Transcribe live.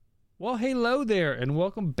Well, hello there, and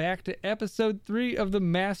welcome back to episode 3 of the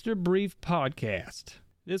Master Brief podcast.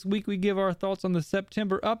 This week we give our thoughts on the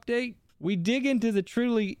September update. We dig into the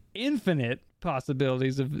truly infinite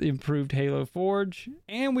possibilities of improved Halo Forge,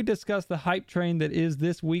 and we discuss the hype train that is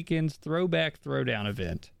this weekend's Throwback Throwdown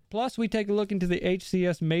event. Plus, we take a look into the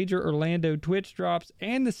HCS Major Orlando Twitch drops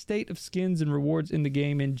and the state of skins and rewards in the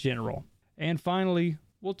game in general. And finally,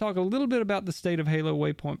 we'll talk a little bit about the state of Halo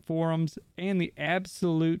Waypoint forums and the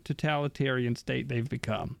absolute totalitarian state they've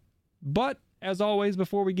become. But, as always,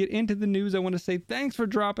 before we get into the news, I want to say thanks for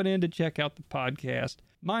dropping in to check out the podcast.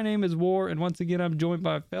 My name is War, and once again, I'm joined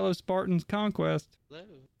by fellow Spartans, Conquest. Hello.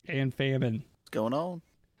 And Famine. What's going on?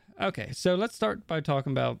 Okay, so let's start by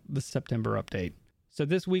talking about the September update. So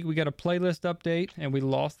this week we got a playlist update, and we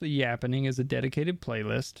lost the Yappening as a dedicated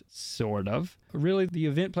playlist, sort of. Really, the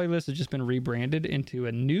event playlist has just been rebranded into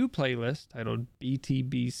a new playlist titled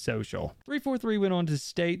BTB Social. 343 went on to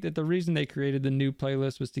state that the reason they created the new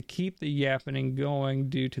playlist was to keep the Yappening going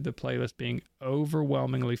due to the playlist being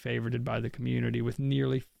overwhelmingly favorited by the community with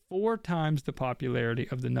nearly 4 times the popularity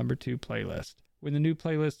of the number 2 playlist. When the new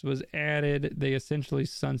playlist was added, they essentially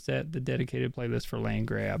sunset the dedicated playlist for land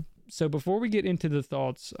grab. So before we get into the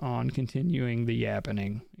thoughts on continuing the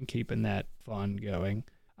Yappening and keeping that fun going,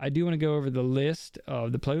 I do want to go over the list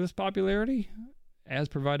of the playlist popularity as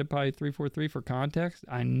provided by 343 for context.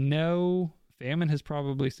 I know Famine has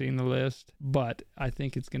probably seen the list, but I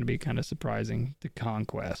think it's going to be kind of surprising to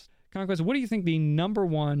Conquest. Conquest, what do you think the number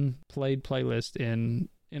 1 played playlist in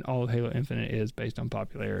all of Halo Infinite is based on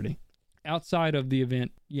popularity? Outside of the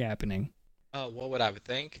event Yappening. What would I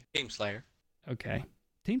think? Team Slayer. Okay.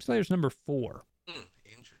 Team Slayer's number 4.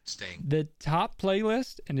 Interesting. The top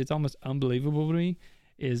playlist, and it's almost unbelievable to me,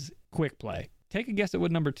 is Quick Play. Take a guess at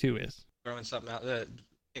what number 2 is. Throwing something out.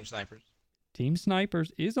 Team Snipers. Team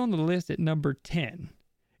Snipers is on the list at number 10.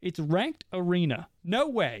 It's Ranked Arena. No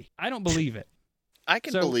way. I don't believe it. I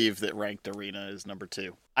can believe that Ranked Arena is number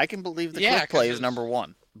 2. I can believe that Quick Play is number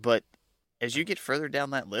 1. But as you get further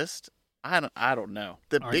down that list, I don't know.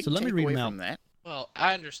 The big takeaway from that. Well,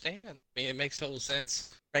 I understand. I mean, it makes total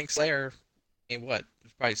sense. Ranked Slayer, there's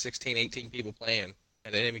probably 16, 18 people playing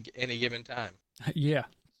at any given time. Yeah,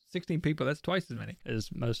 16 people. That's twice as many as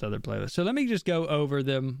most other playlists. So let me just go over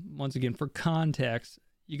them once again for context.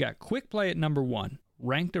 You got Quick Play at number 1,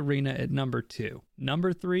 Ranked Arena at number 2,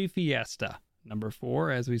 number 3, Fiesta, number 4,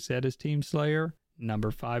 as we said, is Team Slayer, number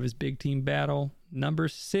 5 is Big Team Battle, number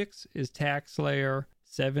 6 is Tax Slayer,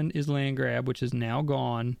 7 is Land Grab, which is now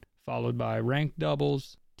gone, followed by Ranked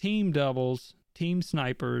Doubles, Team Doubles, Team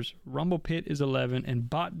Snipers, Rumble Pit is 11, and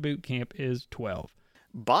Bot Boot Camp is 12.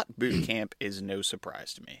 Bot Boot Camp is no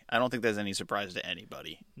surprise to me. I don't think there's any surprise to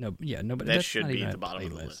anybody. Nobody. That should be at the bottom of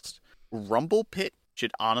the list. Rumble Pit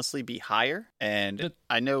should honestly be higher, and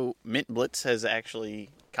I know Mint Blitz has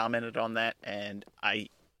actually commented on that, and I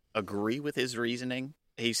agree with his reasoning.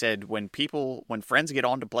 He said when friends get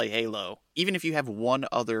on to play Halo, even if you have one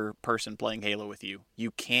other person playing Halo with you,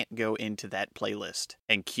 you can't go into that playlist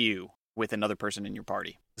and queue with another person in your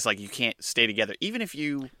party. It's like you can't stay together. Even if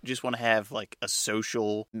you just want to have like a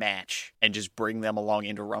social match and just bring them along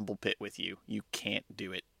into Rumble Pit with you, you can't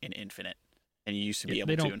do it in Infinite. And you used to be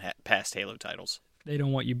able to in past Halo titles. They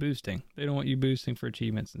don't want you boosting. They don't want you boosting for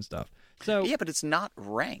achievements and stuff. So yeah, but it's not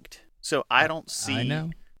ranked. So I don't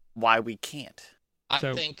see why we can't. I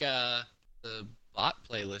think the bot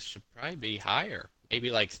playlist should probably be higher. Maybe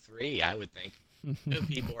like 3, I would think.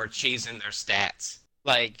 People are cheesing their stats.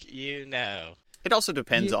 It also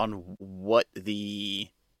depends on what the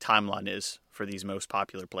timeline is for these most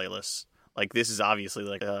popular playlists. Like, this is obviously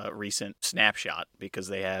like a recent snapshot because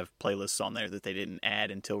they have playlists on there that they didn't add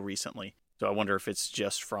until recently. So I wonder if it's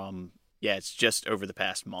just it's just over the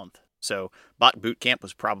past month. So Bot Bootcamp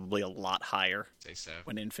was probably a lot higher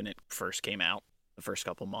when Infinite first came out, the first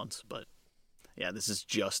couple months. But yeah, this is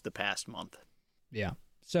just the past month. Yeah.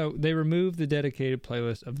 So they removed the dedicated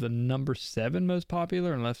playlist of the number 7 most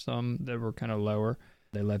popular and left some that were kind of lower.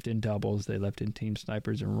 They left in Doubles, they left in Team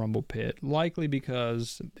Snipers and Rumble Pit, likely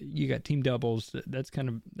because you got Team Doubles. That's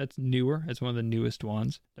newer. It's one of the newest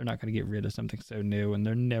ones. They're not going to get rid of something so new, and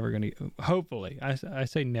they're never going to, hopefully, I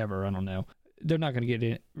say never, I don't know. They're not going to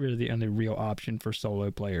get rid of the only real option for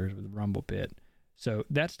solo players with Rumble Pit. So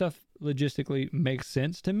that stuff logistically makes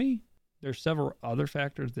sense to me. There's several other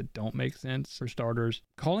factors that don't make sense. For starters,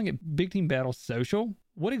 calling it Big Team Battle Social,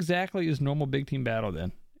 what exactly is normal Big Team Battle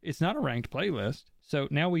then? It's not a ranked playlist. So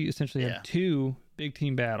now we essentially have 2 Big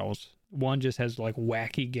Team Battles. One just has like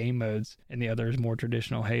wacky game modes and the other is more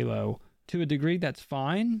traditional Halo. To a degree, that's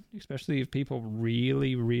fine, especially if people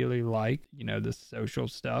really, really like, the social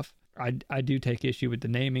stuff. I do take issue with the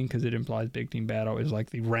naming because it implies Big Team Battle is like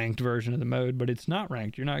the ranked version of the mode, but it's not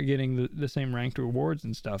ranked. You're not getting the same ranked rewards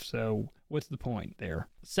and stuff, so what's the point there?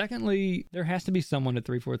 Secondly, there has to be someone at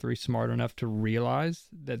 343 smart enough to realize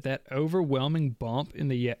that overwhelming bump in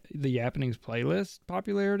the Yappenings playlist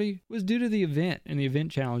popularity was due to the event and the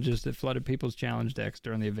event challenges that flooded people's challenge decks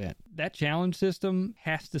during the event. That challenge system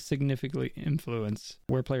has to significantly influence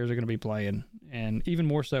where players are going to be playing, and even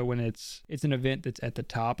more so when it's an event that's at the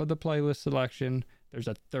top of the playlist selection. There's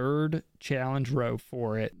a third challenge row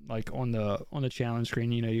for it, like on the challenge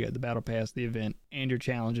screen. You got the battle pass, the event, and your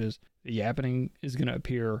challenges. The Yappening is going to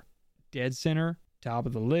appear dead center, top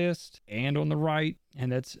of the list, and on the right. And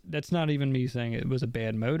that's not even me saying it was a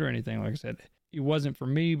bad mode or anything. Like I said, it wasn't for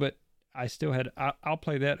me, but I still had. I'll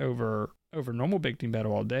play that over normal Big Team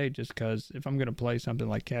Battle all day, just because if I'm going to play something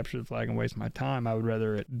like Capture the Flag and waste my time, I would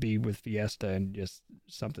rather it be with Fiesta and just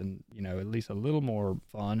something, at least a little more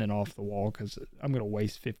fun and off the wall, because I'm going to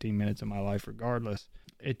waste 15 minutes of my life regardless.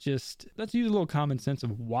 Let's use a little common sense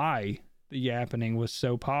of why the Yappening was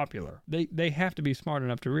so popular. They have to be smart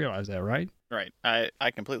enough to realize that, right? Right.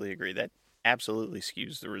 I completely agree. That absolutely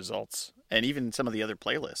skews the results. And even some of the other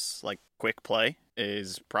playlists, like Quick Play,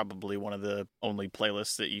 is probably one of the only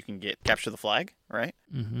playlists that you can get Capture the Flag, right?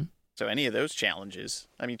 Mm-hmm. So any of those challenges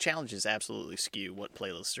absolutely skew what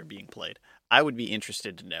playlists are being played. I would be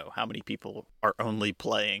interested to know how many people are only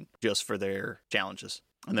playing just for their challenges.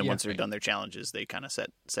 And then once they're done their challenges, they kind of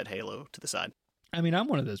set Halo to the side. I'm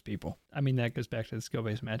one of those people. That goes back to the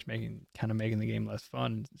skill-based matchmaking, kind of making the game less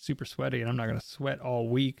fun, super sweaty, and I'm not going to sweat all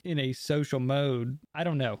week in a social mode. I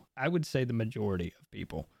don't know. I would say the majority of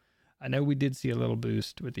people. I know we did see a little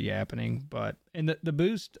boost with the Yappening, and the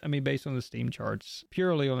boost, based on the Steam charts,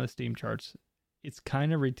 purely on the Steam charts, it's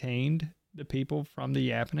kind of retained the people from the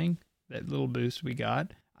Yappening, that little boost we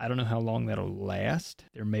got. I don't know how long that'll last.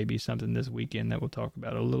 There may be something this weekend that we'll talk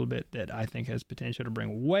about a little bit that I think has potential to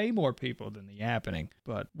bring way more people than the Yappening,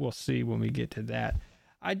 but we'll see when we get to that.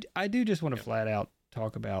 I do just want to flat out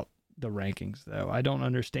talk about the rankings, though. I don't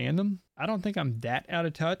understand them. I don't think I'm that out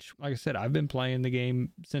of touch. Like I said, I've been playing the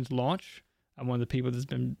game since launch. I'm one of the people that's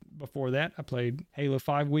been before that. I played Halo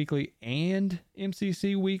 5 weekly and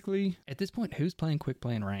MCC weekly. At this point, who's playing Quick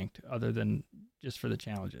Play and Ranked other than just for the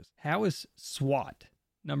challenges? How is SWAT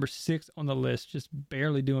number 6 on the list, just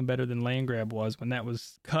barely doing better than Land Grab was when that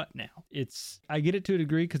was cut now? I get it to a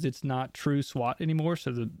degree because it's not true SWAT anymore,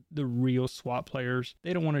 so the real SWAT players,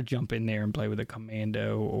 they don't want to jump in there and play with a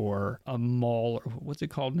Commando or a Mauler. What's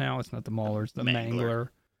it called now? It's not the Mauler, it's the Mangler.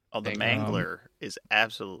 Oh, the Mangler is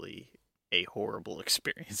absolutely a horrible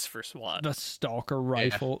experience for SWAT. The Stalker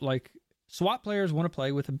rifle, SWAT players want to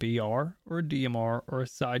play with a BR or a DMR or a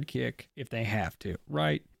Sidekick if they have to,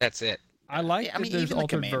 right? That's it. I like that there's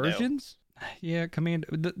altered versions. Yeah, Commando.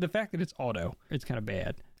 The fact that it's auto, it's kind of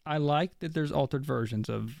bad. I like that there's altered versions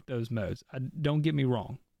of those modes. Don't get me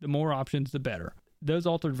wrong. The more options, the better. Those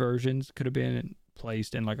altered versions could have been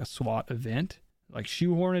placed in like a SWAT event, like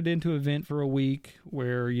shoehorn it into an event for a week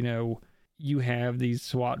where, you have these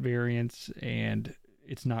SWAT variants and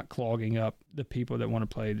it's not clogging up the people that want to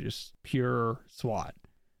play just pure SWAT.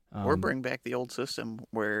 Or bring back the old system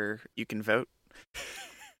where you can vote.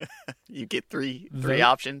 You get three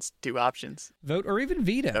options, 2 options. Vote or even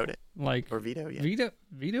veto. Vote it. Or veto, yeah.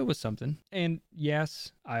 Veto was something. And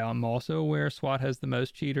yes, I am also aware SWAT has the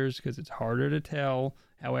most cheaters because it's harder to tell.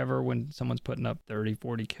 However, when someone's putting up 30,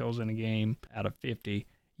 40 kills in a game out of 50,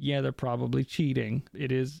 yeah, they're probably cheating.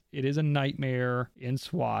 It is a nightmare in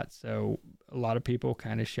SWAT, so a lot of people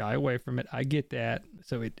kind of shy away from it. I get that.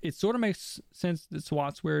 So it sort of makes sense that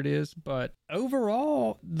SWAT's where it is, but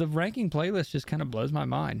overall, the ranking playlist just kind of blows my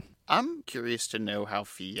mind. I'm curious to know how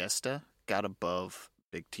Fiesta got above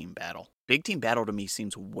Big Team Battle. Big Team Battle to me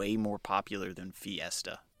seems way more popular than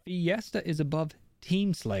Fiesta. Fiesta is above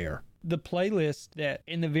Team Slayer. The playlist that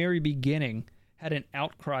in the very beginning had an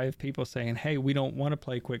outcry of people saying, hey, we don't want to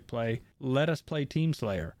play Quick Play. Let us play Team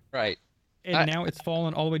Slayer. Right. And now it's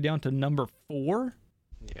fallen all the way down to number 4.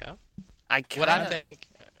 Yeah. I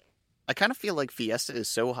kind of feel like Fiesta is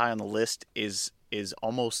so high on the list is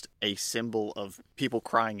almost a symbol of people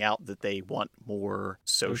crying out that they want more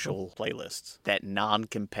social playlists. That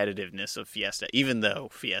non-competitiveness of Fiesta, even though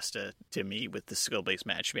Fiesta, to me, with the skill-based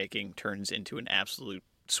matchmaking, turns into an absolute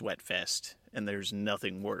sweat fest. And there's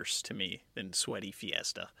nothing worse to me than sweaty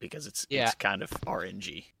Fiesta because it's kind of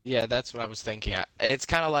RNG. Yeah, that's what I was thinking. It's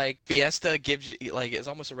kind of like Fiesta gives you, it's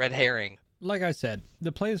almost a red herring. Like I said,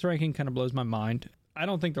 the playlist ranking kind of blows my mind. I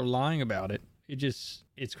don't think they're lying about it.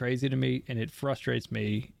 it's crazy to me, and it frustrates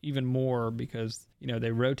me even more because,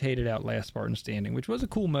 they rotated out Last Spartan Standing, which was a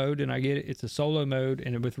cool mode, and I get it. It's a solo mode,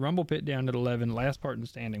 and with Rumble Pit down at 11, Last Spartan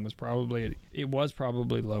Standing was probably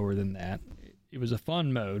lower than that. It was a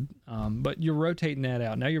fun mode, but you're rotating that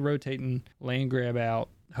out. Now you're rotating Land Grab out.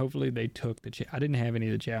 Hopefully they took I didn't have any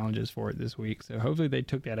of the challenges for it this week, so hopefully they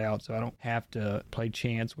took that out so I don't have to play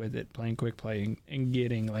chance with it, playing quick play and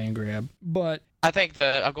getting Land Grab. But I think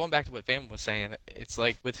going back to what Van was saying, it's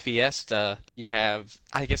like with Fiesta, you have,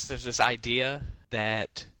 I guess there's this idea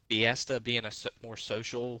that Fiesta being more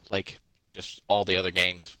social, like just all the other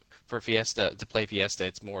games, for Fiesta, to play Fiesta,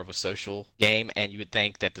 it's more of a social game, and you would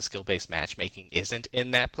think that the skill-based matchmaking isn't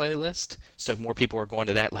in that playlist. So more people are going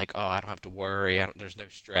to that like, oh, I don't have to worry, there's no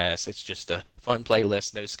stress, it's just a fun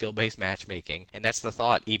playlist, no skill-based matchmaking. And that's the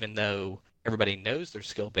thought, even though everybody knows there's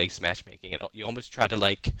skill-based matchmaking, and you almost try to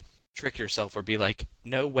like trick yourself or be like,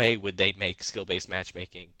 no way would they make skill-based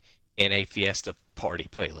matchmaking in a Fiesta party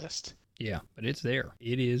playlist. Yeah, but it's there.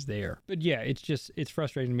 It is there. But yeah, it's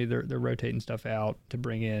frustrating to me. They're rotating stuff out to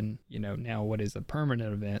bring in, now what is a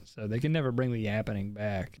permanent event. So they can never bring the happening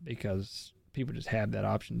back because people just have that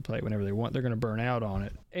option to play it whenever they want. They're going to burn out on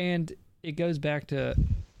it. And it goes back to,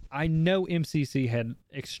 I know MCC had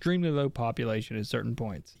extremely low population at certain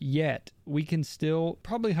points, yet we can still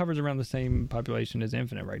probably hovers around the same population as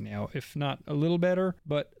Infinite right now, if not a little better.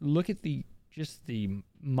 But look at the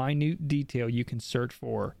minute detail you can search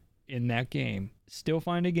for in that game. Still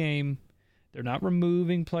find a game. They're not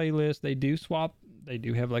removing playlists. They do swap. They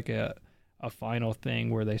do have like a final thing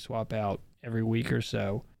where they swap out every week or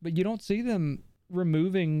so, but you don't see them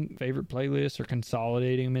removing favorite playlists or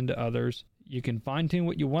consolidating them into others. You can fine tune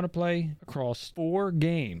what you want to play across 4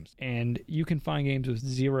 games, and you can find games with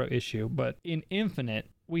 0 issue. But in Infinite,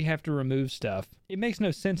 we have to remove stuff. It makes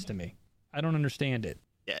no sense to me. I don't understand it.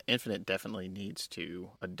 Yeah, Infinite definitely needs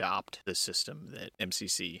to adopt the system that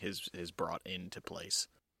MCC has brought into place.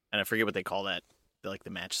 And I forget what they call that, like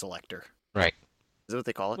the match selector. Right. Is that what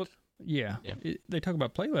they call it? Well, yeah. They talk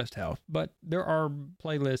about playlist health, but there are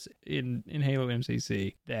playlists in Halo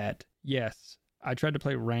MCC that, yes, I tried to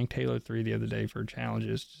play ranked Halo 3 the other day for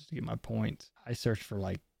challenges just to get my points. I searched for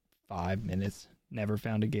like 5 minutes, never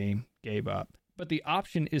found a game, gave up. But the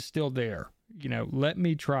option is still there. Let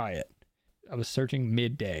me try it. I was searching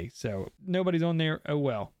midday, so nobody's on there. Oh,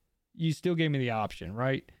 well, you still gave me the option,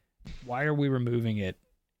 right? Why are we removing it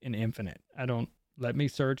in Infinite? Let me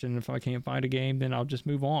search, and if I can't find a game, then I'll just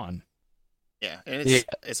move on. Yeah, and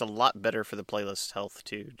it's a lot better for the playlist health,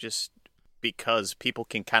 too, just because people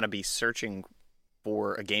can kind of be searching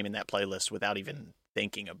for a game in that playlist without even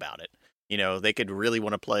thinking about it. They could really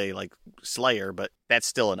want to play like Slayer, but that's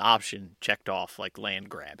still an option checked off, like Land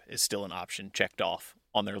Grab is still an option checked off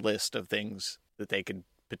on their list of things that they could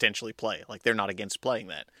potentially play. Like, they're not against playing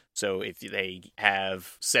that. So if they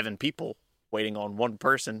have 7 people waiting on one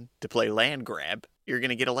person to play Land Grab, you're going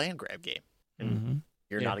to get a Land Grab game. And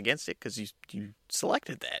you're not against it because you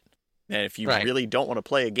selected that. And if you really don't want to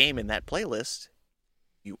play a game in that playlist,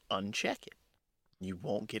 you uncheck it. You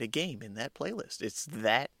won't get a game in that playlist.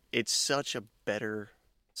 It's such a better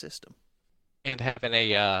system. And having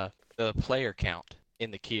the player count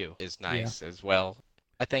in the queue is nice as well.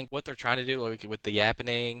 I think what they're trying to do, like with the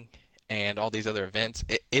Yappening and all these other events,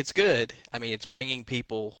 it's good. I mean, it's bringing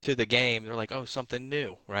people to the game. They're like, oh, something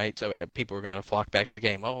new, right? So people are going to flock back to the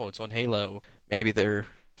game. Oh, it's on Halo. Maybe they're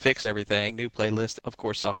fixed everything. New playlist. Of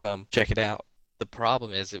course, I'll come check it out. The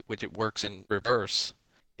problem is, which it works in reverse,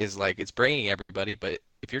 is like it's bringing everybody, but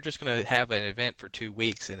if you're just going to have an event for 2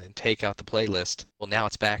 weeks and then take out the playlist, well, now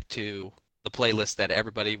it's back to the playlist that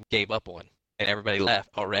everybody gave up on and everybody left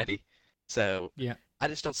already. So yeah. I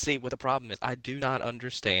just don't see what the problem is. I do not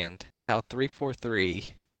understand how 343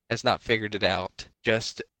 has not figured it out.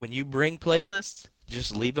 Just when you bring playlists,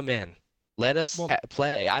 just leave them in. Let us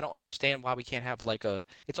play. I don't understand why we can't have like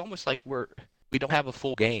it's almost like we don't have a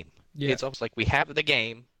full game. Yeah. It's almost like we have the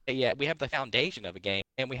game. Yeah, we have the foundation of a game,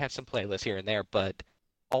 and we have some playlists here and there, but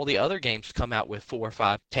all the other games come out with 4,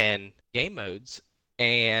 5, 10 game modes,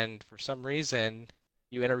 and for some reason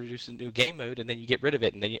you introduce a new game mode and then you get rid of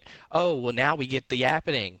it, and then now we get the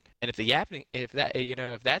Yappening, and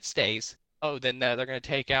if that stays, then they're going to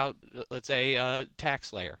take out, let's say,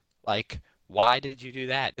 Tax Layer. Like, why did you do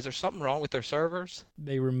that? Is there something wrong with their servers?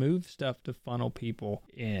 They remove stuff to funnel people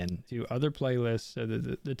in to other playlists so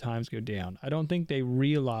that the times go down. I don't think they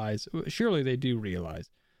realize, surely they do realize,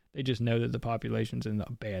 they just know that the population's in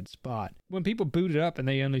a bad spot. When people boot it up and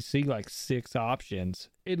they only see like 6 options,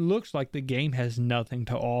 it looks like the game has nothing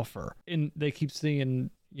to offer. And they keep seeing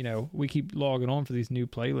we keep logging on for these new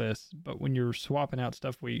playlists, but when you're swapping out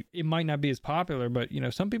stuff, it might not be as popular, but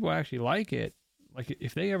some people actually like it. Like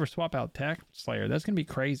if they ever swap out Tac Slayer, that's going to be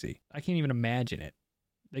crazy. I can't even imagine it.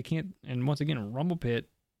 They can't. And once again, Rumble Pit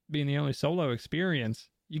being the only solo experience,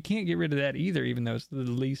 you can't get rid of that either, even though it's the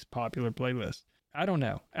least popular playlist. I don't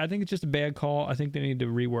know. I think it's just a bad call. I think they need to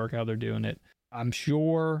rework how they're doing it. I'm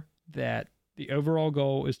sure that the overall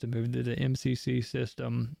goal is to move to the MCC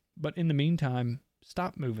system, but in the meantime,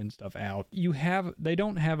 stop moving stuff out. They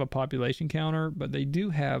don't have a population counter, but they do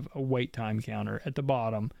have a wait time counter at the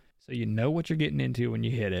bottom, so you know what you're getting into when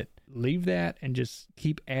you hit it. Leave that and just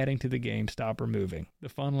keep adding to the game. Stop removing. The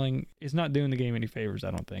funneling is not doing the game any favors,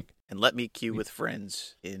 I don't think. And let me queue with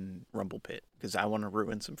friends in Rumble Pit, because I want to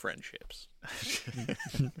ruin some friendships.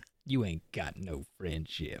 You ain't got no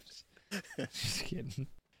friendships. Just kidding.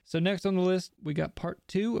 So next on the list, we got part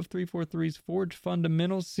 2 of 343's Forge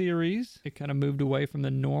Fundamentals series. It kind of moved away from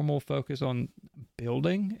the normal focus on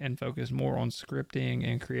building and focused more on scripting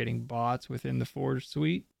and creating bots within the Forge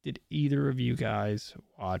suite. Did either of you guys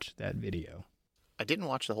watch that video? I didn't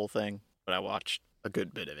watch the whole thing, but I watched a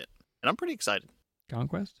good bit of it. And I'm pretty excited.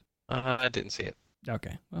 Conquest? I didn't see it.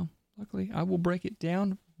 Okay. Well, luckily, I will break it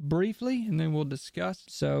down briefly and then we'll discuss.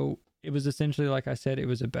 So it was essentially, like I said, it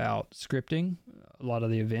was about scripting a lot of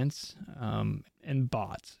the events and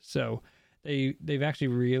bots. So they've actually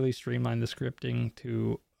really streamlined the scripting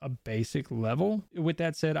to a basic level. With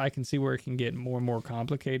that said, I can see where it can get more and more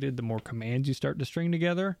complicated the more commands you start to string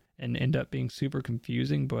together and end up being super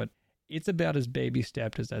confusing, but it's about as baby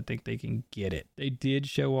stepped as I think they can get it. They did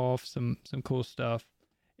show off some cool stuff.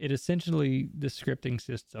 It essentially, the scripting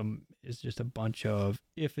system is just a bunch of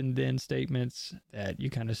if and then statements that you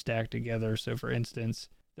kind of stack together. So for instance,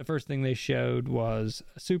 the first thing they showed was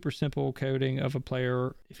a super simple coding of a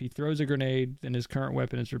player. If he throws a grenade, then his current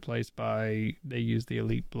weapon is replaced by, they use the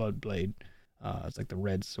Elite Blood Blade. It's like the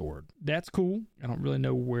red sword. That's cool. I don't really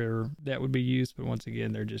know where that would be used, but once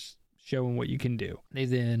again, they're just showing what you can do. They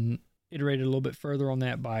then iterated a little bit further on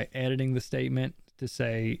that by editing the statement to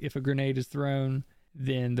say if a grenade is thrown,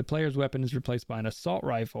 then the player's weapon is replaced by an assault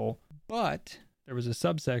rifle, but there was a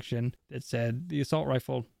subsection that said the assault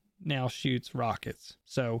rifle now shoots rockets.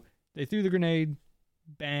 So they threw the grenade,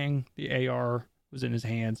 bang, the AR was in his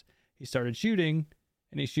hands. He started shooting,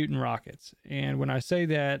 and he's shooting rockets. And when I say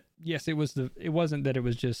that, yes, it wasn't that it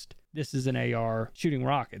was just, this is an AR shooting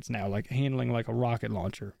rockets now, like handling like a rocket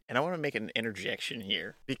launcher. And I want to make an interjection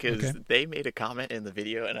here, because they made a comment in the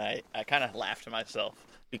video, and I kind of laughed to myself,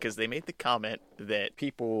 because they made the comment that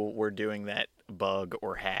people were doing that bug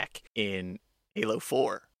or hack in Halo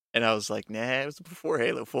 4. And I was like, nah, it was before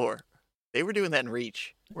Halo 4. They were doing that in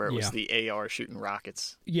Reach, where it was the AR shooting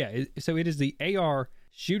rockets. Yeah, so it is the AR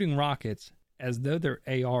shooting rockets as though they're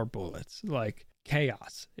AR bullets, like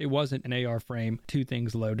chaos. It wasn't an AR frame, two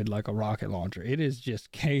things loaded like a rocket launcher. It is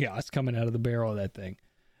just chaos coming out of the barrel of that thing.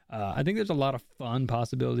 I think there's a lot of fun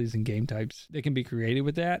possibilities and game types that can be created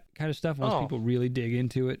with that kind of stuff once people really dig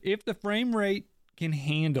into it. If the frame rate can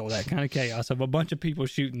handle that kind of chaos of a bunch of people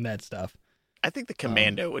shooting that stuff. I think the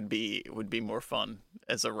Commando would be more fun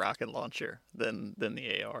as a rocket launcher than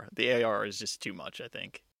the AR. The AR is just too much, I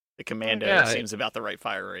think. The Commando seems about the right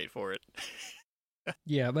fire rate for it.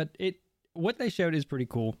 Yeah, but what they showed is pretty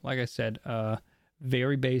cool. Like I said,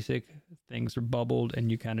 very basic. Things are bubbled,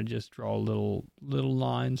 and you kind of just draw little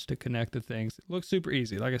lines to connect the things. It looks super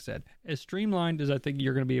easy. Like I said, as streamlined as I think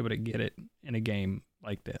you're going to be able to get it in a game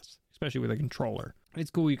like this, especially with a controller.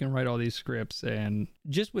 It's cool. You can write all these scripts, and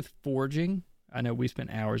just with forging, I know we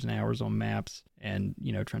spent hours and hours on maps and,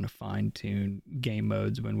 trying to fine tune game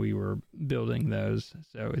modes when we were building those.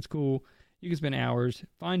 So it's cool. You can spend hours,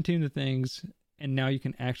 fine tune the things, and now you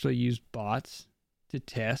can actually use bots to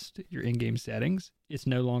test your in-game settings. It's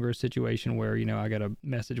no longer a situation where, I got to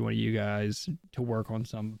message one of you guys to work on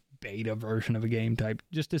some beta version of a game type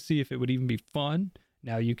just to see if it would even be fun.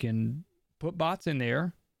 Now you can put bots in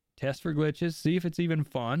there, test for glitches, see if it's even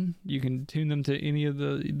fun. You can tune them to any of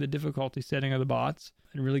the difficulty setting of the bots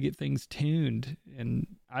and really get things tuned. And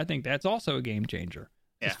I think that's also a game changer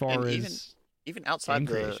as far as even outside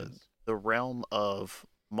the realm of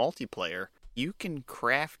multiplayer. You can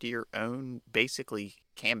craft your own, basically,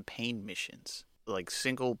 campaign missions, like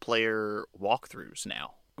single-player walkthroughs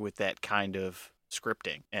now with that kind of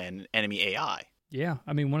scripting and enemy AI. Yeah,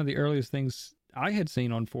 I mean, one of the earliest things I had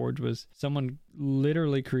seen on Forge was someone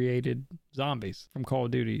literally created zombies from Call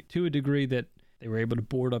of Duty to a degree that they were able to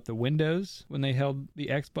board up the windows when they held the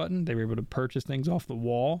X button. They were able to purchase things off the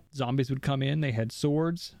wall. Zombies would come in. They had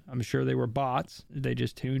swords. I'm sure they were bots. They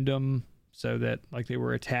just tuned them so that like they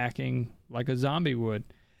were attacking like a zombie would.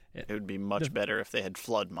 It would be much better if they had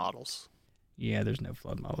flood models. Yeah, there's no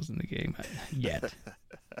flood models in the game yet.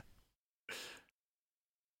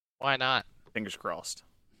 Why not? Fingers crossed.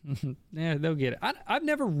 Yeah, they'll get it. I've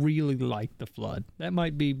never really liked the flood. That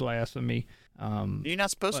might be blasphemy. You're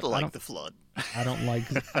not supposed to like the flood. I don't like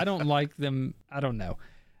them. I don't know.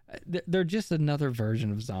 They're just another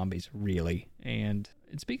version of zombies, really. And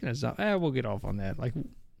speaking of zombies, we'll get off on that. Like,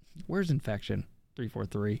 where's Infection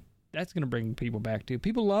 343? That's going to bring people back too.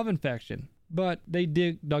 People love Infection. But they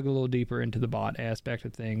dug a little deeper into the bot aspect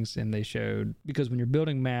of things, and they showed, because when you're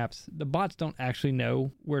building maps, the bots don't actually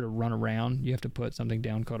know where to run around. You have to put something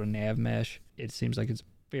down called a nav mesh. It seems like it's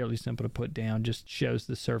fairly simple to put down, just shows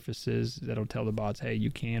the surfaces that'll tell the bots, hey,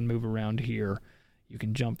 you can move around here. You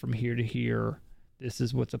can jump from here to here. This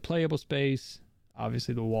is what's a playable space.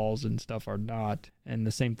 Obviously, the walls and stuff are not. And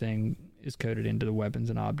the same thing is coded into the weapons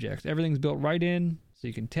and objects. Everything's built right in, so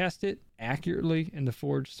you can test it accurately in the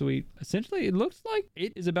Forge suite. Essentially, it looks like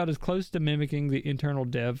it is about as close to mimicking the internal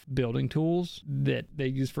dev building tools that they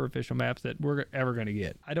use for official maps that we're ever going to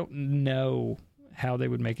get. I don't know how they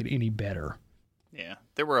would make it any better. Yeah,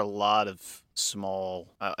 there were a lot of small,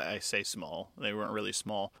 I say small, they weren't really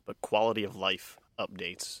small, but quality of life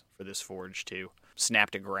updates for this Forge too.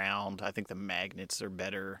 Snap to ground, I think the magnets are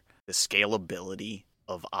better. The scalability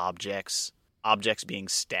of objects being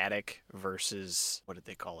static versus, what did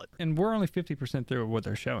they call it? And we're only 50% through what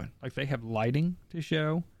they're showing. Like, they have lighting to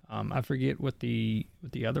show. I forget what the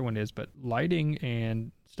other one is, but lighting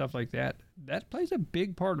and stuff like that plays a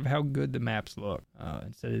big part of how good the maps look.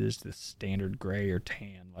 Instead of just the standard gray or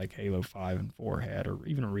tan like Halo 5 and 4 had, or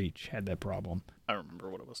even Reach had that problem. I don't remember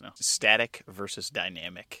what it was now. Static versus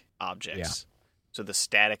dynamic objects. Yeah. So the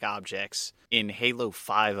static objects in Halo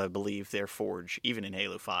 5, I believe, their Forge, even in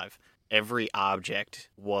Halo 5, every object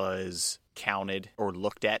was counted or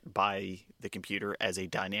looked at by the computer as a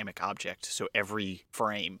dynamic object. So every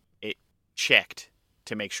frame, it checked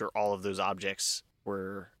to make sure all of those objects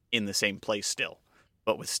were in the same place still.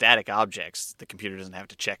 But with static objects, the computer doesn't have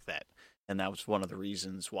to check that. And that was one of the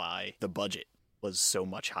reasons why the budget was so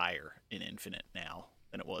much higher in Infinite now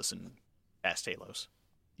than it was in past Halos.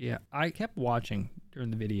 Yeah, I kept watching during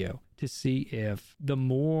the video to see if the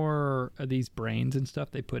more of these brains and stuff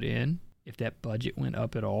they put in, if that budget went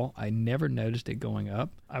up at all. I never noticed it going up.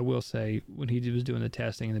 I will say, when he was doing the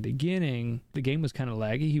testing in the beginning, the game was kind of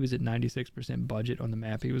laggy. He was at 96% budget on the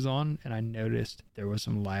map he was on, and I noticed there was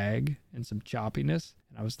some lag and some choppiness.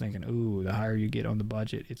 And I was thinking, ooh, the higher you get on the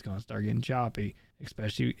budget, it's going to start getting choppy.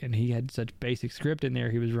 Especially, and he had such basic script in there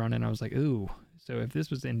he was running. I was like, ooh, so if this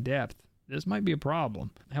was in depth, this might be a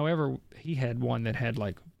problem. However, he had one that had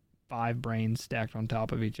like 5 brains stacked on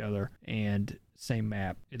top of each other, and same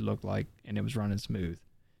map it looked like, and it was running smooth.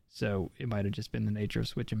 So it might have just been the nature of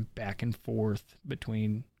switching back and forth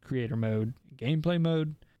between creator mode and gameplay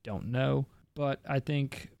mode. Don't know. But I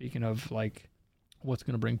think, speaking of like what's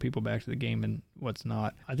going to bring people back to the game and what's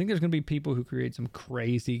not, I think there's going to be people who create some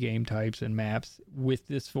crazy game types and maps with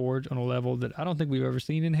this Forge on a level that I don't think we've ever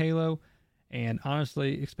seen in Halo. And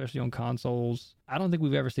honestly, especially on consoles, I don't think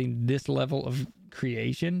we've ever seen this level of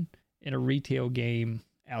creation in a retail game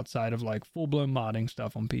outside of like full-blown modding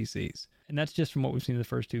stuff on PCs. And that's just from what we've seen in the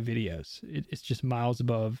first 2 videos. It's just miles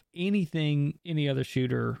above anything any other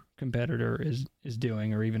shooter competitor is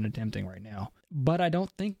doing or even attempting right now. But I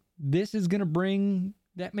don't think this is going to bring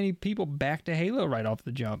that many people back to Halo right off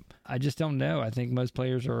the jump. I just don't know. I think most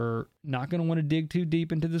players are not going to want to dig too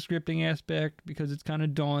deep into the scripting aspect because it's kind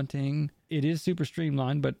of daunting. It is super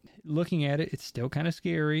streamlined, but looking at it, it's still kind of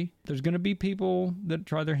scary. There's going to be people that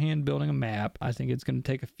try their hand building a map. I think it's going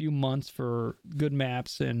to take a few months for good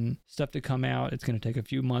maps and stuff to come out. It's going to take a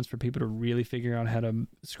few months for people to really figure out how to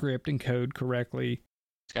script and code correctly.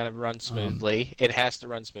 It's got to run smoothly. It has to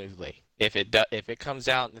run smoothly. If it comes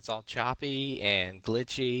out and it's all choppy and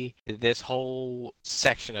glitchy, this whole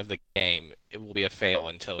section of the game, it will be a fail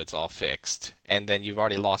until it's all fixed. And then you've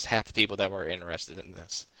already lost half the people that were interested in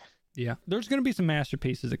this. Yeah, there's going to be some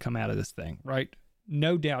masterpieces that come out of this thing, right?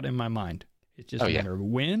 No doubt in my mind. It's just a matter of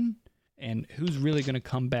when and who's really going to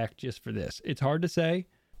come back just for this. It's hard to say.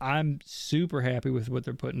 I'm super happy with what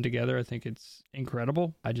they're putting together. I think it's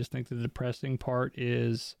incredible. I just think the depressing part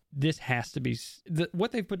is this has to be,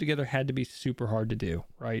 what they've put together had to be super hard to do,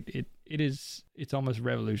 right? It's almost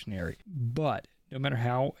revolutionary. But no matter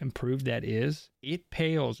how improved that is, it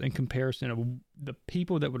pales in comparison of the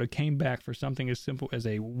people that would have came back for something as simple as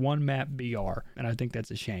a one-map BR. And I think that's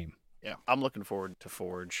a shame. Yeah, I'm looking forward to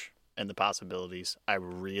Forge and the possibilities. I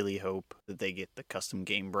really hope that they get the custom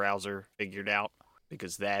game browser figured out,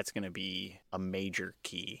 because that's going to be a major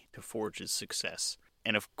key to Forge's success.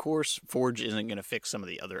 And of course, Forge isn't going to fix some of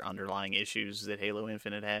the other underlying issues that Halo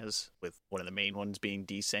Infinite has, with one of the main ones being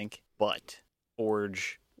desync. But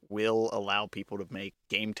Forge will allow people to make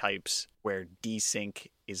game types where desync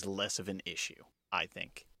is less of an issue, I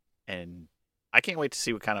think. And I can't wait to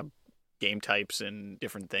see what kind of game types and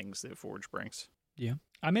different things that Forge brings. Yeah.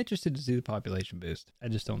 I'm interested to see the population boost. I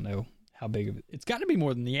just don't know how big of it. It's got to be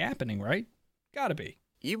more than the happening, right? Got to be.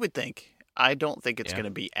 You would think. I don't think it's going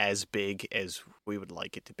to be as big as we would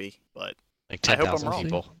like it to be, but like I hope I'm 10,000 wrong.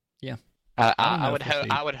 people. Yeah. I'm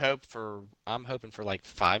hoping for like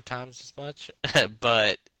 5 times as much,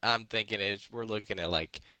 but I'm thinking we're looking at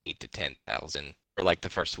like 8 to 10,000 for like the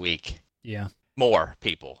first week. Yeah. More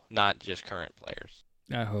people, not just current players.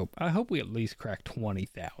 I hope we at least crack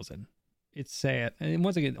 20,000. It's sad. And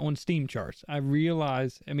once again, on Steam charts, I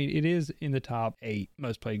realize, I mean, it is in the top 8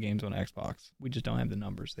 most played games on Xbox. We just don't have the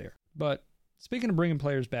numbers there. But speaking of bringing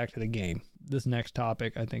players back to the game, this next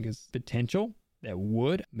topic I think is potential that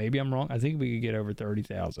would, maybe I'm wrong, I think we could get over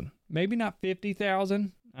 30,000. Maybe not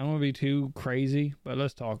 50,000. I don't want to be too crazy, but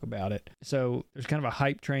let's talk about it. So there's kind of a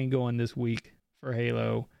hype train going this week for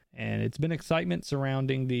Halo, and it's been excitement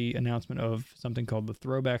surrounding the announcement of something called the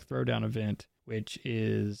Throwback Throwdown event, which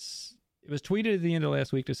is, it was tweeted at the end of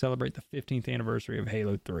last week to celebrate the 15th anniversary of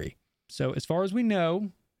Halo 3. So as far as we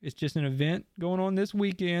know, it's just an event going on this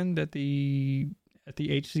weekend at the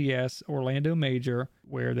HCS Orlando Major,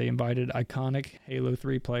 where they invited iconic Halo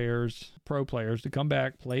 3 players, pro players, to come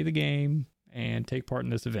back, play the game, and take part in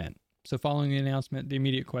this event. So following the announcement, the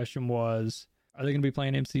immediate question was, are they going to be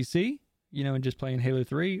playing MCC, and just playing Halo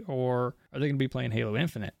 3, or are they going to be playing Halo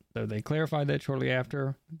Infinite? So they clarified that shortly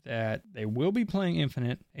after, that they will be playing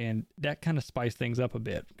Infinite, and that kind of spiced things up a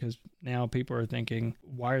bit, because now people are thinking,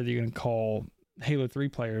 why are they going to call Halo 3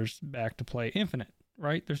 players back to play Infinite,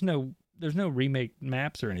 right? There's no remake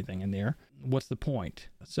maps or anything in there. What's the point?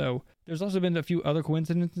 So there's also been a few other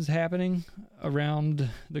coincidences happening around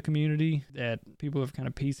the community that people are kind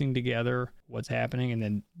of piecing together what's happening, and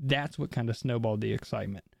then that's what kind of snowballed the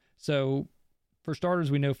excitement. So for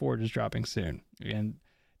starters, we know Forge is dropping soon, and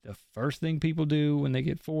the first thing people do when they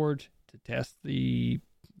get Forge to test the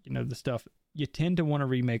stuff, you tend to want to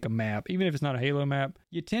remake a map. Even if it's not a Halo map,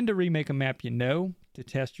 you tend to remake a map to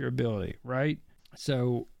test your ability, right?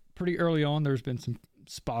 So pretty early on, there's been some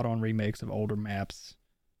spot-on remakes of older maps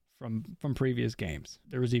from previous games.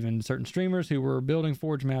 There was even certain streamers who were building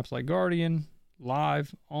Forge maps like Guardian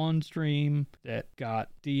live on stream that got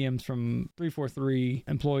DMs from 343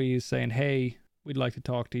 employees saying, hey, we'd like to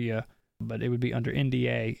talk to you, but it would be under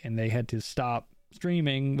NDA, and they had to stop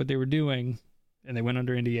streaming what they were doing, and they went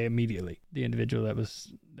under NDA immediately. The individual that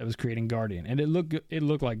was creating Guardian, and it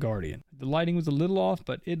looked like Guardian. The lighting was a little off,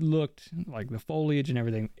 but it looked like the foliage and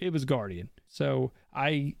everything. It was Guardian. So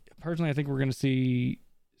I think we're going to see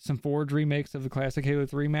some Forge remakes of the classic Halo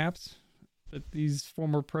 3 maps that these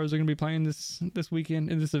former pros are going to be playing this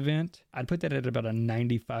weekend in this event. I'd put that at about a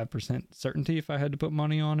 95% certainty if I had to put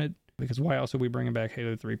money on it, because why else are we bringing back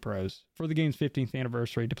Halo 3 pros for the game's 15th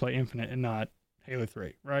anniversary to play Infinite and not Halo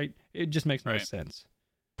 3, right? It just makes no sense.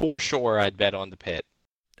 For sure, I'd bet on the Pit.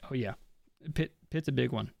 Oh, yeah. Pit's a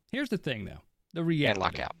big one. Here's the thing, though. The reality. And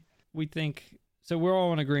Lockout. We think, so we're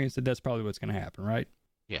all in agreement that that's probably what's going to happen, right?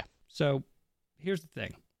 Yeah. So here's the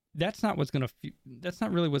thing. That's not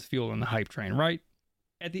really what's fueling the hype train, right?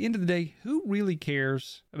 At the end of the day, who really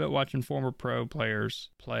cares about watching former pro players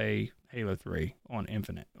play Halo 3 on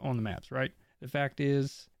Infinite, on the maps, right? The fact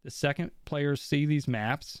is, the second players see these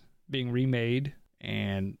maps being remade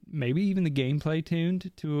and maybe even the gameplay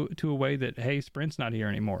tuned to a way that, hey, Sprint's not here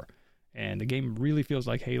anymore, and the game really feels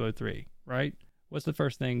like Halo 3, right? What's the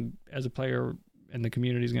first thing as a player and the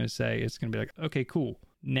community is going to say? It's going to be like, okay, cool.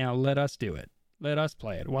 Now let us do it. Let us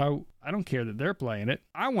play it. Why? I don't care that they're playing it.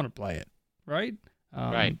 I want to play it, right?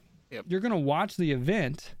 Right. Yep. You're going to watch the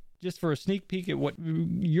event just for a sneak peek at what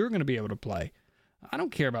you're going to be able to play. I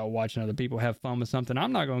don't care about watching other people have fun with something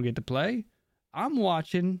I'm not going to get to play. I'm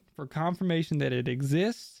watching for confirmation that it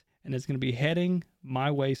exists and it's going to be heading my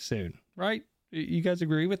way soon, right? You guys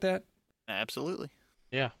agree with that? Absolutely.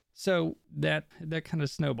 Yeah. So that kind of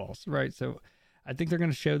snowballs, right? So I think they're going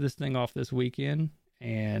to show this thing off this weekend,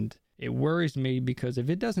 and it worries me because if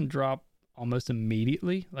it doesn't drop almost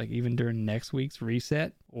immediately, like even during next week's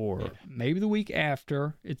reset or maybe the week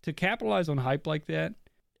after, to capitalize on hype like that,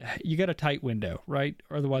 you got a tight window, right?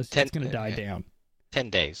 Or otherwise it's going to die down. 10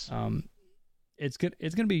 days. It's going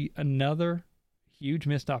to be another huge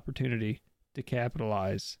missed opportunity to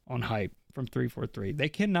capitalize on hype from 343. They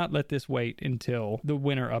cannot let this wait until the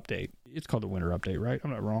winter update. It's called the winter update, right? I'm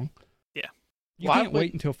not wrong. Yeah. You can't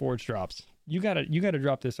wait until Forge drops. You gotta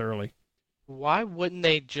drop this early. Why wouldn't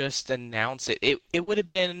they just announce it? It would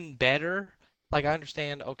have been better. Like I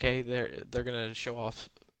understand, okay, they're gonna show off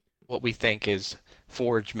what we think is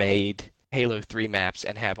Forge made Halo 3 maps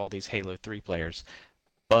and have all these Halo 3 players.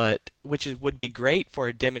 But would be great for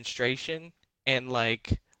a demonstration and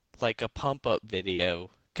like a pump up video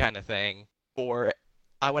kind of thing. Or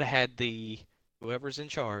I would have had the whoever's in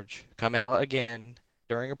charge come out again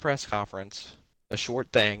during a press conference, a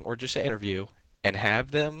short thing, or just an interview, and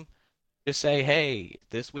have them just say, hey,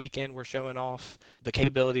 this weekend we're showing off the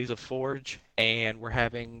capabilities of Forge, and we're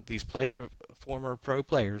having these former pro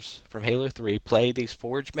players from Halo 3 play these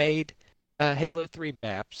Forge-made Halo 3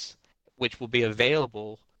 maps, which will be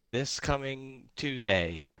available this coming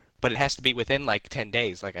Tuesday. But it has to be within like 10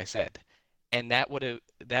 days, like I said. And that would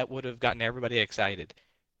have gotten everybody excited.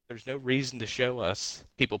 There's no reason to show us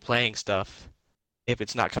people playing stuff if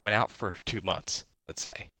it's not coming out for 2 months, let's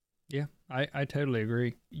say. Yeah, I totally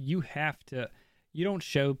agree. You don't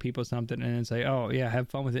show people something and then say, oh, yeah, have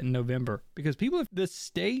fun with it in November. Because the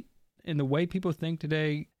state and the way people think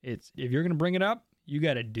today, it's if you're going to bring it up, you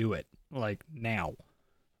got to do it, like, now.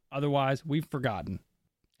 Otherwise, we've forgotten.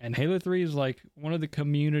 And Halo 3 is like one of the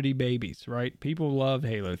community babies, right? People love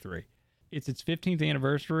Halo 3. It's its 15th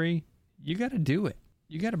anniversary. You got to do it.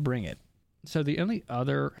 You got to bring it. So the only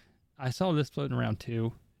other, I saw this floating around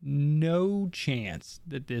too. No chance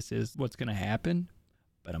that this is what's going to happen,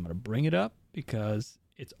 but I'm going to bring it up because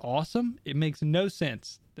it's awesome. It makes no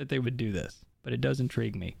sense that they would do this, but it does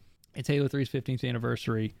intrigue me. It's Halo 3's 15th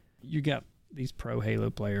anniversary. You got these pro Halo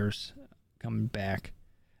players coming back.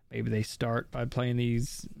 Maybe they start by playing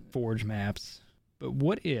these Forge maps, but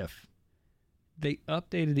what if they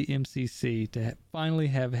updated the MCC to finally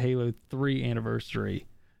have Halo 3 anniversary?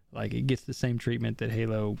 Like, it gets the same treatment that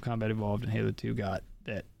Halo Combat Evolved and Halo 2 got,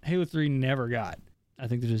 that Halo 3 never got. I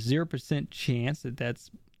think there's a 0% chance that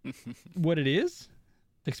that's what it is,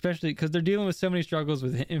 especially because they're dealing with so many struggles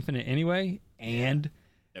with Infinite anyway, and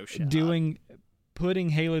putting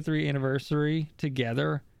Halo 3 Anniversary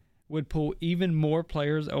together would pull even more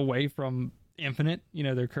players away from Infinite,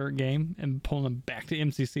 their current game, and pull them back to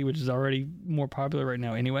MCC, which is already more popular right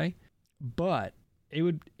now anyway. But it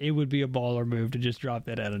would be a baller move to just drop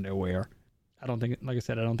that out of nowhere. I don't think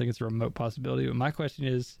it's a remote possibility. But my question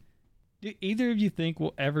is, do either of you think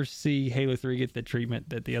we'll ever see Halo 3 get the treatment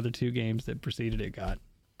that the other two games that preceded it got?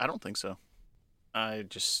 I don't think so. I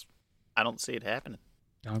don't see it happening.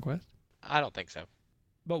 Conquest? I don't think so.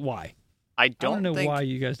 But why? I don't know think... why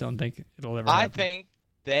you guys don't think it'll ever happen. I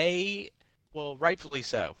think well, rightfully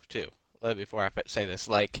so, too. Before I say this,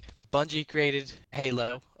 like, Bungie created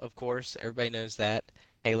Halo, of course. Everybody knows that.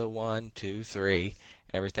 Halo 1, 2, 3,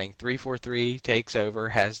 everything. 343 takes over,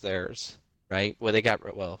 has theirs, right? Well,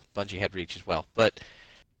 Bungie had Reach as well.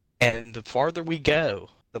 And the farther we go,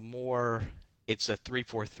 the more it's a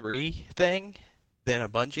 343 thing than a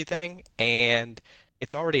Bungie thing. And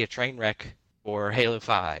it's already a train wreck for Halo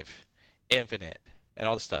 5, Infinite, and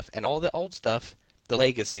all the stuff. And all the old stuff, the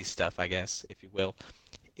legacy stuff, I guess, if you will,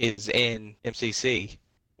 is in MCC.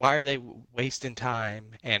 Why are they wasting time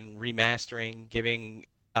and remastering, giving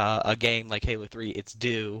a game like Halo 3 its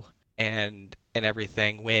due and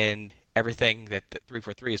everything, when everything that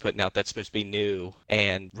 343 is putting out that's supposed to be new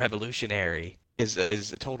and revolutionary is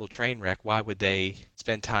a total train wreck? Why would they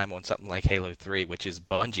spend time on something like Halo 3, which is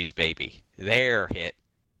Bungie's baby, their hit?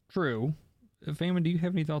 True. Feynman, do you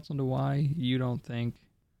have any thoughts on why you don't think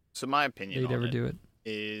So my opinion they'd ever do it?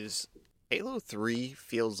 Is Halo 3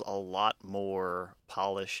 feels a lot more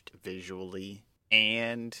polished visually,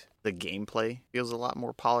 and the gameplay feels a lot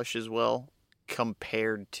more polished as well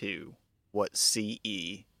compared to what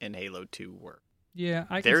CE and Halo 2 were. Yeah,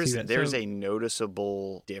 I can see that. There's a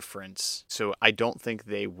noticeable difference. So I don't think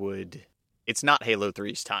they would... It's not Halo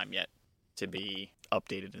 3's time yet to be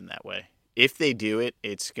updated in that way. If they do it,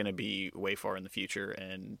 it's going to be way far in the future,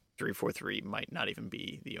 and 343 might not even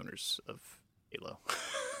be the owners of Halo.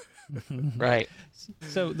 Right.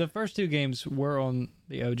 So the first two games were on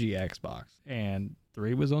the OG Xbox, and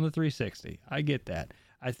 3 was on the 360. I get that.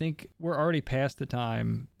 I think we're already past the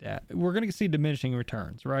time that we're going to see diminishing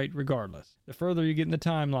returns, right? Regardless. The further you get in the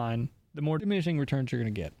timeline, the more diminishing returns you're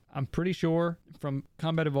going to get. I'm pretty sure from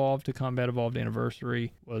Combat Evolved to Combat Evolved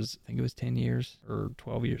Anniversary was, I think it was 10 years or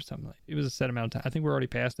 12 years, something like that. It was a set amount of time. I think we're already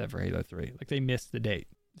past that for Halo 3. Like, they missed the date.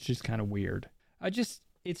 It's just kind of weird.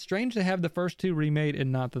 It's strange to have the first two remade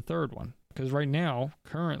and not the third one. Because right now,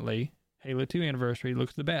 currently, Halo 2 Anniversary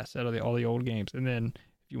looks the best out of all the old games. And then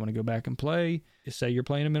if you want to go back and play, just say you're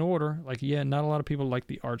playing them in order. Like, yeah, not a lot of people like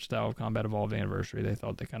the art style of Combat Evolved Anniversary. They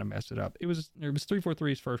thought they kind of messed it up. It was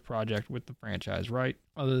 343's first project with the franchise, right?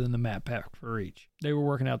 Other than the map pack for each. They were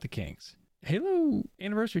working out the kinks. Halo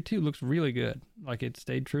Anniversary 2 looks really good. Like, it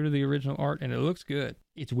stayed true to the original art, and it looks good.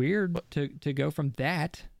 It's weird to go from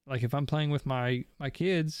that. Like, if I'm playing with my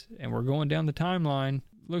kids and we're going down the timeline,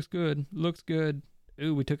 looks good.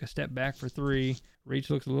 Ooh, we took a step back for 3. Reach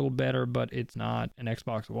looks a little better, but it's not an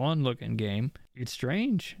Xbox One looking game. It's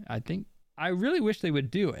strange. I really wish they would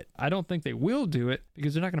do it. I don't think they will do it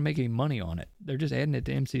because they're not going to make any money on it. They're just adding it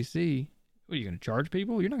to MCC. What, are you going to charge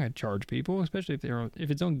people? You're not going to charge people, especially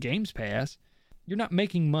if it's on Games Pass. You're not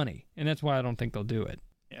making money, and that's why I don't think they'll do it.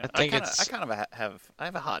 Yeah, I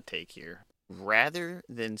have a hot take here. Rather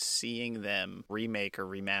than seeing them remake or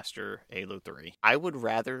remaster Halo 3, I would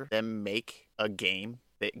rather them make a game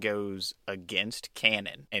that goes against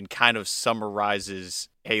canon and kind of summarizes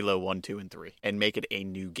Halo 1, 2, and 3 and make it a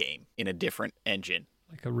new game in a different engine.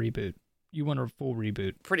 Like a reboot. You want a full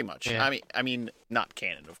reboot. Pretty much. Yeah. I mean, not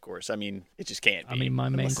canon, of course. I mean, it just can't be. I mean, my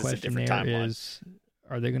main question there timeline. is,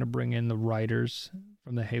 are they going to bring in the writers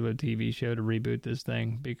from the Halo TV show to reboot this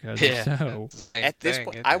thing? Because if so, at this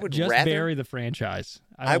point, I would just rather bury the franchise.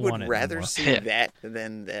 I would rather see that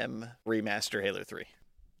than them remaster Halo 3.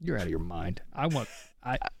 You're out of your mind. I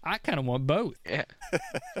kind of want both. Yeah.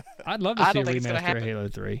 I'd love to see a remaster of Halo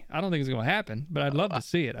 3. I don't think it's going to happen, but I'd love to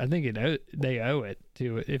see it. I think they owe it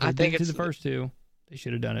to it. If they did to the first 2, they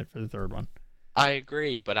should have done it for the third one. I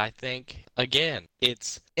agree, but I think, again,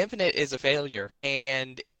 Infinite is a failure,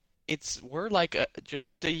 and we're like just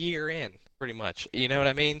a year in, pretty much. You know what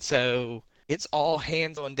I mean? So it's all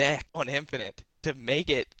hands on deck on Infinite to make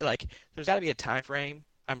it, like, there's got to be a time frame.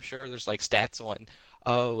 I'm sure there's, like, stats on,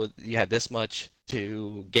 oh, you had this much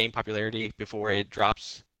to gain popularity before it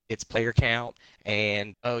drops its player count,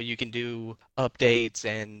 and, oh, you can do updates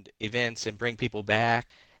and events and bring people back,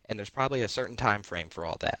 and there's probably a certain time frame for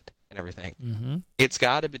all that and everything. Mm-hmm. It's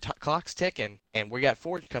got to be, clock's ticking, and we got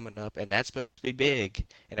Forge coming up, and that's supposed to be big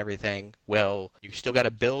and everything. Well, you still got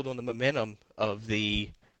to build on the momentum of the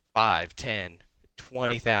 5, 10,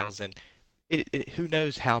 20,000. Who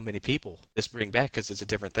knows how many people this bring back, because it's a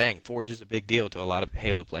different thing. Forge is a big deal to a lot of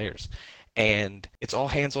Halo players, and it's all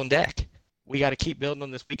hands on deck. We got to keep building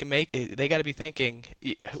on this. We can make it. They got to be thinking,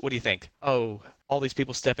 what do you think? Oh, all these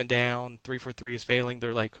people stepping down, 343 is failing.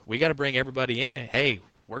 They're like, we got to bring everybody in. Hey,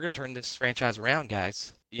 we're going to turn this franchise around,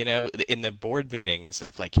 guys. You know, in the board meetings,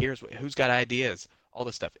 like, here's who's got ideas, all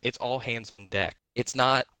this stuff. It's all hands on deck. It's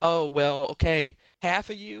not, oh, well, okay, half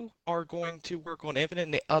of you are going to work on Infinite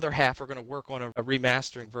and the other half are going to work on a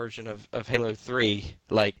remastering version of Halo 3.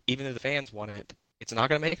 Like, even if the fans want it, it's not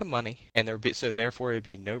going to make them money. And so therefore,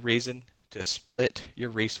 there'd be no reason to split your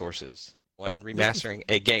resources when remastering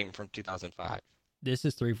a game from 2005. This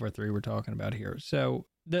is 343 we're talking about here. So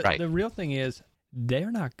the real thing is,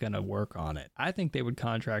 they're not going to work on it. I think they would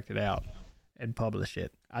contract it out and publish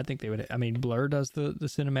it. I think they would. I mean, Blur does the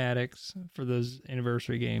cinematics for those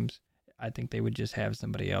anniversary games. I think they would just have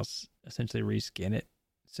somebody else essentially reskin it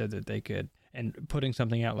so that they could. And putting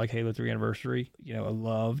something out like Halo 3 Anniversary, you know, a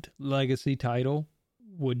loved legacy title,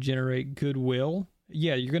 would generate goodwill.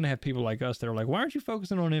 Yeah, you're going to have people like us that are like, why aren't you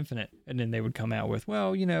focusing on Infinite? And then they would come out with,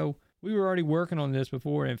 well, you know, we were already working on this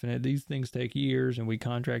before Infinite. These things take years, and we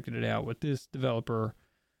contracted it out with this developer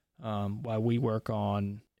while we work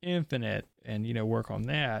on Infinite and, you know, work on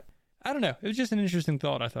that. I don't know. It was just an interesting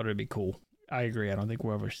thought. I thought it would be cool. I agree. I don't think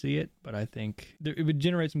we'll ever see it, but I think it would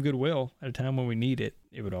generate some goodwill at a time when we need it.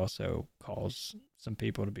 It would also cause some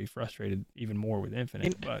people to be frustrated even more with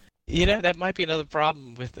Infinite. But you know, that might be another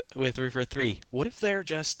problem with 343. What if they're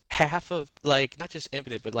just half of, like, not just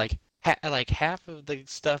Infinite, but like half of the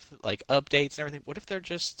stuff, like updates and everything? What if they're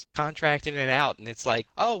just contracting it out and it's like,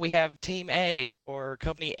 oh, we have Team A or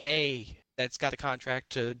Company A that's got a contract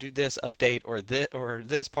to do this update or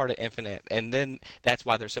this part of Infinite, and then that's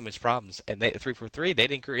why there's so much problems. And 343, they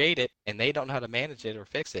didn't create it, and they don't know how to manage it or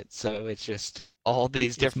fix it. So it's just all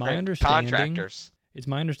these different contractors. It's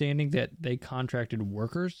my understanding that they contracted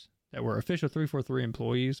workers that were official 343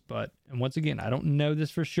 employees, and once again, I don't know this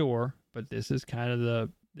for sure, but this is kind of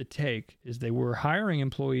the take, is they were hiring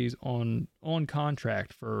employees on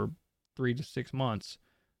contract for 3 to 6 months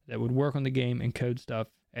that would work on the game and code stuff.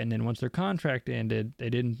 And then once their contract ended, they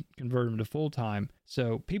didn't convert them to full-time.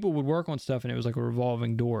 So people would work on stuff, and it was like a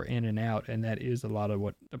revolving door in and out. And that is a lot of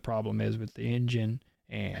what the problem is with the engine.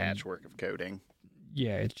 And patchwork of coding.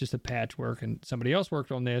 Yeah, it's just a patchwork. And somebody else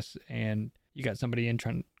worked on this, and you got somebody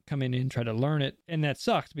come in and try to learn it. And that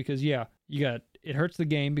sucks because, yeah, it hurts the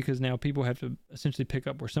game because now people have to essentially pick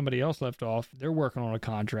up where somebody else left off. They're working on a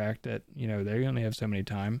contract that, you know, they only have so many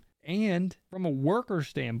time. And from a worker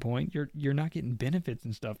standpoint, you're not getting benefits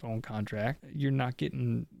and stuff on contract. You're not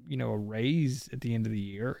getting, a raise at the end of the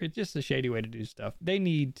year. It's just a shady way to do stuff. They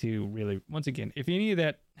need to really, once again, if any of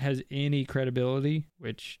that has any credibility,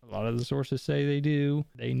 which a lot of the sources say they do,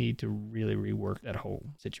 they need to really rework that whole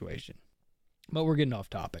situation. But we're getting off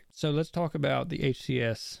topic. So let's talk about the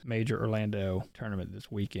HCS Major Orlando tournament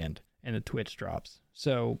this weekend and the Twitch drops.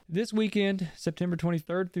 So this weekend, September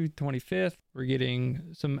 23rd through 25th, we're getting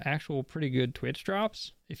some actual pretty good Twitch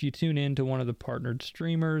drops. If you tune in to one of the partnered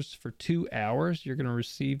streamers for 2 hours, you're going to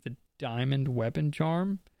receive the Diamond Weapon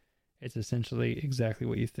Charm. It's essentially exactly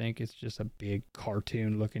what you think. It's just a big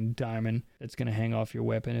cartoon-looking diamond that's going to hang off your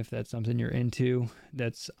weapon if that's something you're into.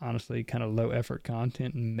 That's honestly kind of low-effort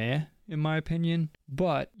content and meh, in my opinion.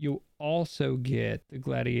 But you'll also get the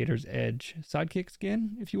Gladiator's Edge sidekick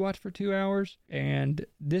skin if you watch for 2 hours. And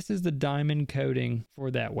this is the diamond coating for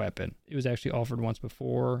that weapon. It was actually offered once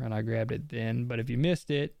before, and I grabbed it then. But if you missed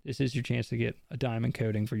it, this is your chance to get a diamond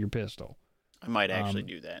coating for your pistol. I might actually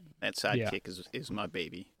do that. That sidekick is my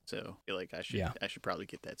baby, so I feel like I should probably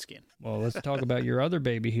get that skin. Well, let's talk about your other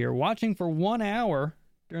baby here. Watching for 1 hour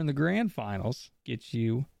during the grand finals gets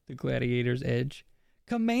you the Gladiator's Edge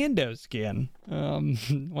Commando skin.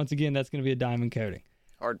 Once again, that's going to be a diamond coating.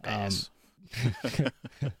 Hard pass.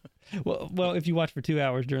 Well, if you watch for 2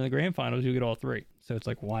 hours during the grand finals, you'll get all three. So it's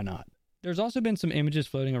like, why not? There's also been some images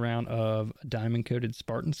floating around of a diamond-coated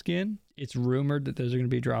Spartan skin. It's rumored that those are going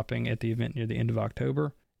to be dropping at the event near the end of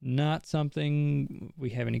October. Not something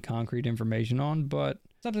we have any concrete information on, but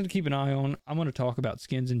something to keep an eye on. I want to talk about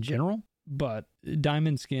skins in general, but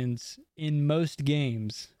diamond skins in most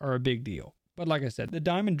games are a big deal. But like I said, the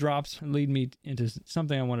diamond drops lead me into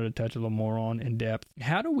something I wanted to touch a little more on in depth.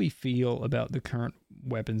 How do we feel about the current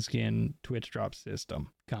weapon skin Twitch drop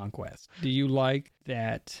system, Conquest? Do you like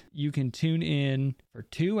that you can tune in for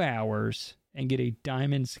 2 hours and get a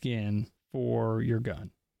diamond skin for your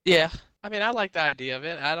gun? Yeah. I mean, I like the idea of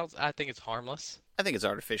it. I think it's harmless. I think it's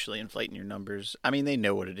artificially inflating your numbers. I mean, they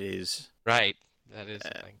know what it is. Right. That is the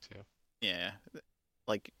thing, too. Yeah.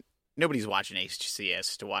 Like, nobody's watching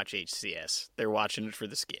HCS to watch HCS. They're watching it for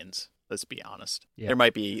the skins. Let's be honest. Yeah. There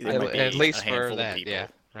might be at least a handful that, of people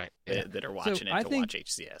that are watching it to watch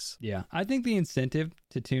HCS. Yeah, I think the incentive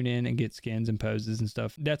to tune in and get skins and poses and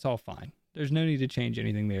stuff, that's all fine. There's no need to change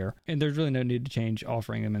anything there. And there's really no need to change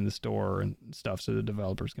offering them in the store and stuff so the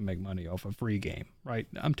developers can make money off a free game, right?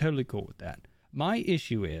 I'm totally cool with that. My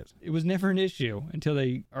issue is, it was never an issue until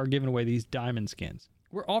they are giving away these diamond skins.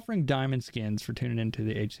 We're offering diamond skins for tuning into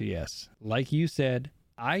the HCS. Like you said,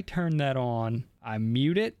 I turn that on, I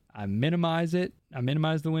mute it, I minimize the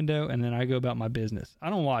window, and then I go about my business. I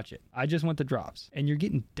don't watch it. I just want the drops. And you're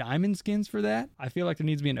getting diamond skins for that? I feel like there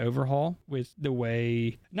needs to be an overhaul with the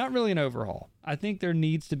way... Not really an overhaul. I think there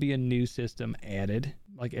needs to be a new system added,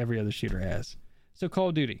 like every other shooter has. So Call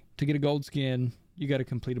of Duty, to get a gold skin, you got to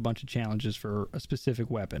complete a bunch of challenges for a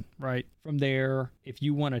specific weapon, right? From there, if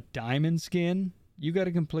you want a diamond skin, you got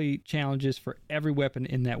to complete challenges for every weapon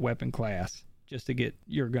in that weapon class just to get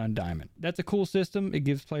your gun diamond. That's a cool system. It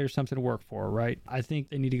gives players something to work for, right? I think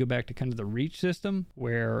they need to go back to kind of the Reach system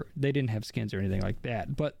where they didn't have skins or anything like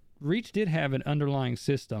that. But Reach did have an underlying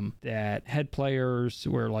system that had players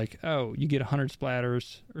where like, oh, you get 100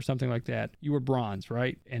 splatters or something like that. You were bronze,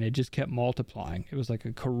 right? And it just kept multiplying. It was like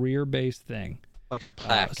a career-based thing.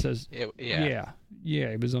 Plaque. It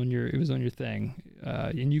was on your thing,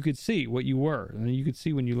 and you could see what you were, and you could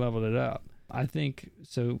see when you leveled it up. I think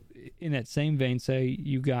so. In that same vein, say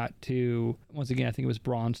you got to, once again, I think it was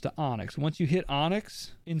bronze to onyx. Once you hit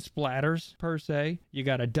onyx in splatters per se, you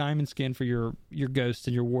got a diamond skin for your ghost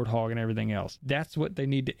and your warthog and everything else. That's what they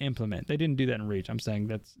need to implement. They didn't do that in Reach. I'm saying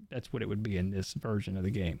that's what it would be in this version of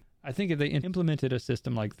the game. I think if they implemented a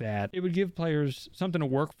system like that, it would give players something to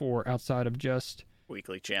work for outside of just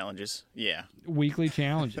weekly challenges. Yeah. Weekly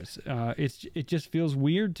challenges. It just feels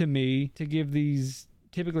weird to me to give these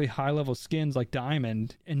typically high-level skins like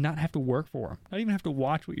Diamond and not have to work for them. Not even have to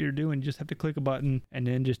watch what you're doing. Just have to click a button and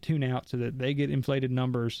then just tune out so that they get inflated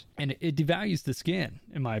numbers. And it devalues the skin,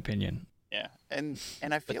 in my opinion. Yeah, and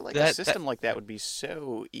I feel like a system like that would be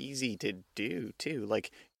so easy to do, too. Like,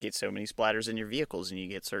 get so many splatters in your vehicles, and you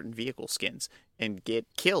get certain vehicle skins. And get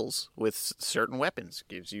kills with certain weapons.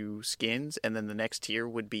 Gives you skins, and then the next tier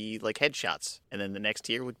would be, like, headshots. And then the next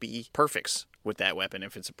tier would be perfects with that weapon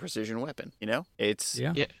if it's a precision weapon, you know? It's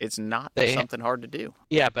not something hard to do.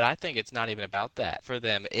 Yeah, but I think it's not even about that. For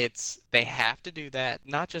them, they have to do that,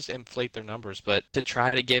 not just inflate their numbers, but to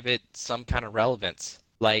try to give it some kind of relevance.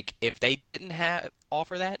 Like, if they didn't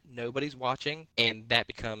offer that, nobody's watching, and that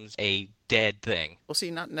becomes a dead thing. Well,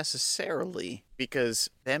 see, not necessarily, because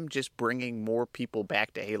them just bringing more people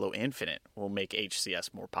back to Halo Infinite will make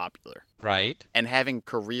HCS more popular. Right. And having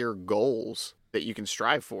career goals that you can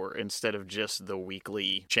strive for instead of just the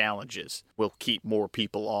weekly challenges will keep more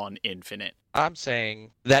people on Infinite. I'm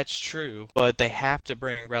saying that's true, but they have to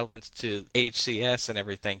bring relevance to HCS and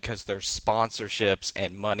everything because there's sponsorships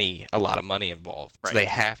and money, a lot of money involved. Right. So they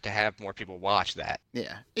have to have more people watch that.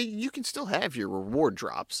 Yeah. You can still have your reward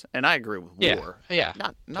drops, and I agree with War. Yeah.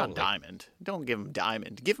 Not totally. Diamond. Don't give them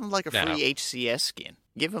Diamond. Give them like a free HCS skin.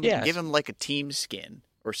 Give them like a team skin.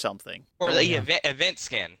 Or something. Or the event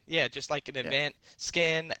skin. Yeah, just like an event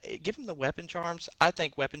skin. Give them the weapon charms. I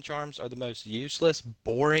think weapon charms are the most useless,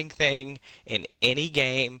 boring thing in any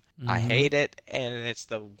game. Mm-hmm. I hate it, and it's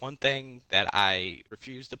the one thing that I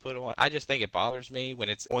refuse to put on. I just think it bothers me when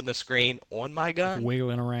it's on the screen on my gun.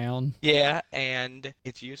 Wiggling around. Yeah, and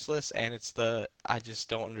it's useless, and I just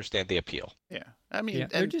don't understand the appeal. Yeah. I mean,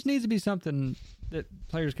 there just needs to be something that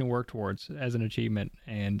players can work towards as an achievement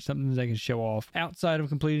and something they can show off outside of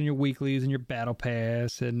completing your weeklies and your battle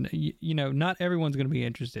pass. And, not everyone's going to be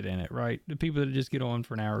interested in it, right? The people that just get on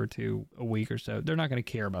for an hour or two a week or so, they're not going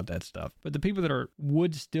to care about that stuff. But the people that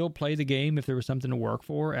would still play the game if there was something to work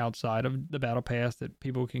for outside of the battle pass that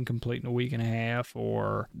people can complete in a week and a half,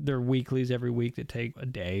 or their weeklies every week that take a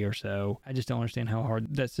day or so. I just don't understand how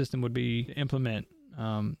hard that system would be to implement.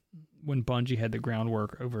 When Bungie had the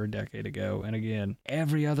groundwork over a decade ago. And again,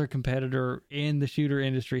 every other competitor in the shooter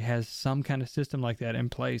industry has some kind of system like that in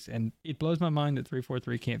place. And it blows my mind that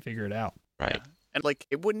 343 can't figure it out. Right. Yeah. And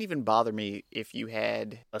it wouldn't even bother me if you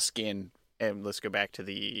had a skin. And let's go back to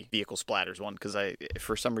the vehicle splatters one, because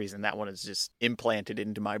for some reason, that one is just implanted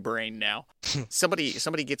into my brain now. Somebody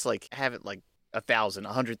gets have it 1,000,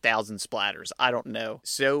 100,000 splatters. I don't know.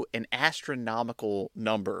 So an astronomical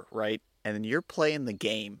number, right? And then you're playing the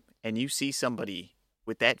game and you see somebody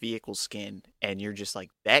with that vehicle skin and you're just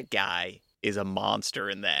like, that guy is a monster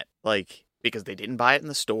in that. Because they didn't buy it in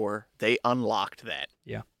the store. They unlocked that.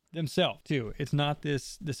 Yeah. Themselves, too. It's not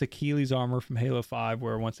this Achilles armor from Halo 5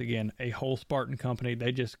 where, once again, a whole Spartan company,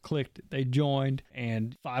 they just clicked, they joined,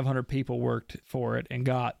 and 500 people worked for it and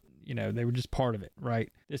got, they were just part of it,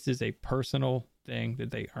 right? This is a personal thing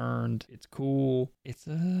that they earned. It's cool. It's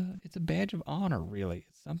a badge of honor, really.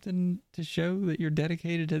 It's something to show that you're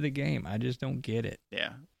dedicated to the game. I just don't get it.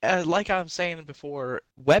 Yeah. Like I was saying before,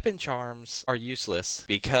 weapon charms are useless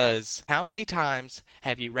because how many times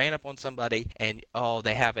have you ran up on somebody and,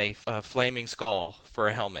 they have a flaming skull for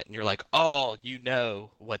a helmet, and you're like, you know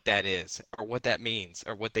what that is or what that means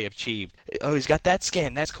or what they achieved. Oh, he's got that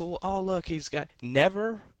skin. That's cool. Oh, look, he's got...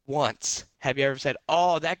 Never once have you ever said,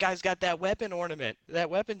 that guy's got that weapon ornament, that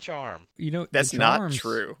weapon charm. That's not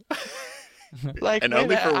true. And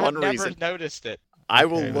only for one reason. I've never noticed it. I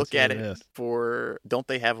will look at it for. Don't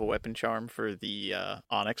they have a weapon charm for the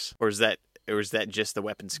Onyx, or is that just the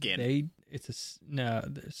weapon skin?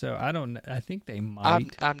 So I don't. I think they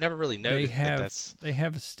might. I've never really noticed. They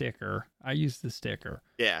have a sticker. I use the sticker.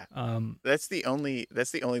 Yeah. That's the only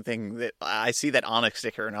thing that I see, that Onyx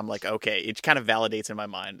sticker, and I'm like, okay, it kind of validates in my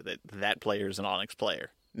mind that player is an Onyx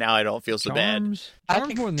player. Now I don't feel so bad. Charms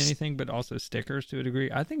more than anything, but also stickers to a degree.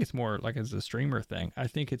 I think it's more like as a streamer thing. I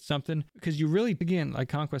think it's something because you really, again, like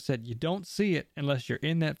Conquest said, you don't see it unless you're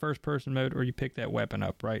in that first person mode or you pick that weapon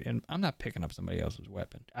up, right? And I'm not picking up somebody else's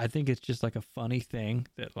weapon. I think it's just like a funny thing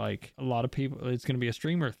that a lot of people, it's going to be a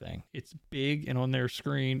streamer thing. It's big and on their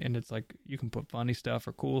screen, and it's like you can put funny stuff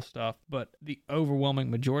or cool stuff, but the overwhelming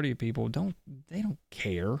majority of people don't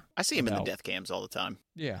care. I see them in the death cams all the time.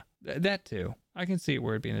 Yeah, that too. I can see it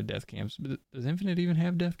where it'd be in the death cams. But does Infinite even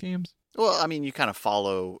have death cams? Well, I mean, you kind of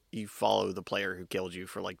follow the player who killed you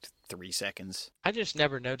for 3 seconds. I just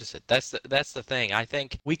never notice it. That's the thing. I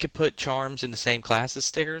think we could put charms in the same class as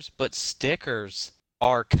stickers, but stickers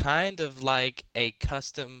are kind of like a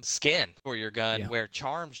custom skin for your gun, where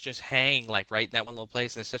charms just hang right in that one little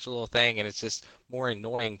place, and it's such a little thing, and it's just more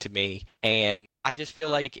annoying to me. And I just feel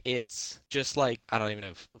like it's just I don't even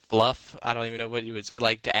know, fluff. I don't even know what you would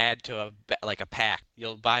like to add to a pack.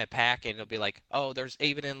 You'll buy a pack and it'll be there's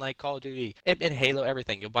even in Call of Duty, in Halo,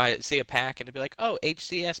 everything. You'll see a pack and it'll be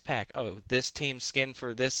HCS pack. Oh, this team's skin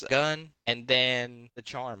for this gun, and then the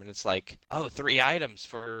charm, and it's 3 items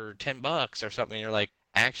for $10 or something. And you're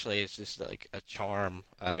actually, it's just a charm.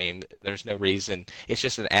 I mean, there's no reason. It's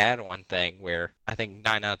just an add-on thing where I think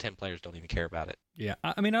 9 out of 10 players don't even care about it. Yeah,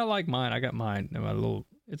 I mean, I like mine. I got mine. My little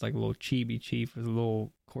It's like a little chibi chief with a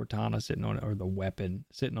little Cortana sitting on it, or the weapon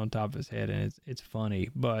sitting on top of his head, and it's funny.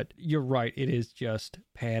 But you're right, it is just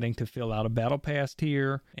padding to fill out a battle pass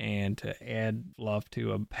tier and to add fluff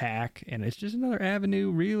to a pack, and it's just another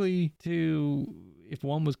avenue really to, if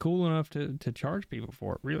one was cool enough to charge people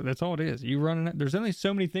for it. Really, that's all it is. You running it, there's only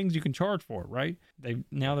so many things you can charge for, right?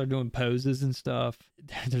 They're doing poses and stuff.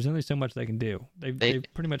 There's only so much they can do. They've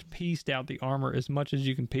pretty much pieced out the armor as much as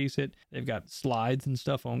you can piece it. They've got slides and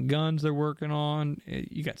stuff on guns they're working on.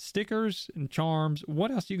 You got stickers and charms.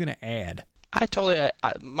 What else are you going to add?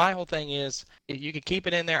 My whole thing is, you can keep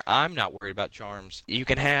it in there. I'm not worried about charms. You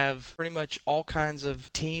can have pretty much all kinds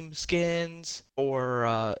of team skins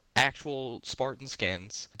or actual Spartan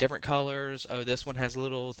skins, different colors. Oh, this one has a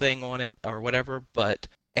little thing on it or whatever,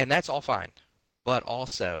 and that's all fine. But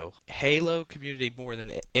also, Halo community more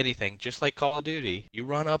than anything, just like Call of Duty, you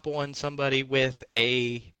run up on somebody with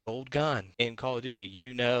a old gun in Call of Duty,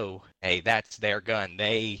 hey, that's their gun.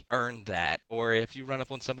 They earned that. Or if you run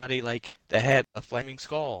up on somebody like that had a Flaming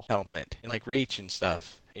Skull helmet and like Reach and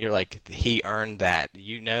stuff, you're like, he earned that.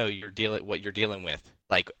 What you're dealing with.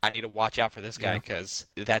 Like, I need to watch out for this guy because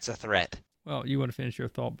that's a threat. Well, you want to finish your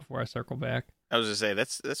thought before I circle back? I was going to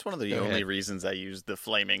say, that's one of the only reasons I use the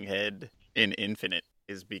flaming head in Infinite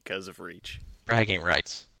is because of Reach. Bragging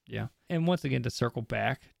rights. Yeah. And once again, to circle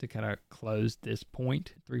back to kind of close this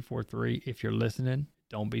point, 343, if you're listening,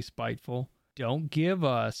 don't be spiteful. Don't give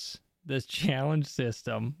us this challenge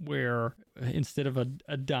system where instead of a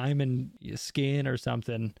diamond skin or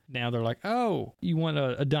something, now they're like, oh, you want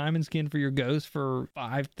a diamond skin for your ghost for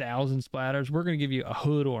 5,000 splatters? We're going to give you a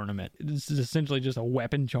hood ornament. This is essentially just a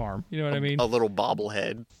weapon charm. You know what I mean? A little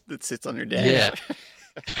bobblehead that sits on your dash. Yeah.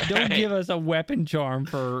 Don't give us a weapon charm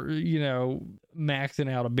for,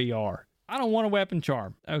 maxing out a BR. I don't want a weapon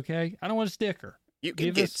charm, okay? I don't want a sticker. You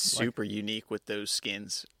can get super unique with those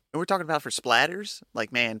skins. And we're talking about for splatters,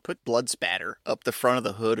 like, man, put blood spatter up the front of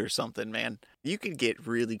the hood or something, man. You could get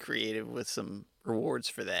really creative with some rewards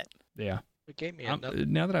for that. Yeah. It gave me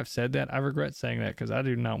now that I've said that, I regret saying that because I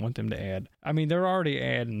do not want them to add. I mean, they're already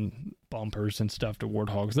adding bumpers and stuff to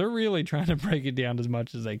Warthogs. They're really trying to break it down as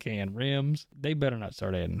much as they can. Rims, they better not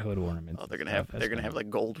start adding hood ornaments. Oh, they're gonna have like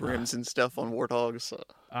gold rims and stuff on Warthogs. So.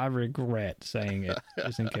 I regret saying it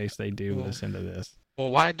just in case they do listen to this.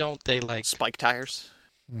 Well, why don't they spike tires?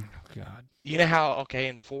 Oh, God. You know how,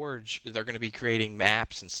 in Forge, they're going to be creating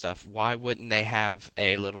maps and stuff. Why wouldn't they have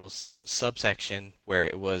a little subsection where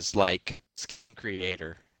it was like skin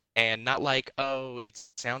creator? And not like, oh, it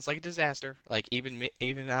sounds like a disaster. Like, even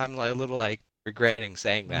I'm like a little regretting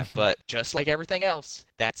saying that. But just like everything else,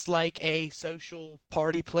 that's like a social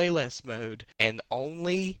party playlist mode. And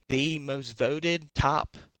only the most voted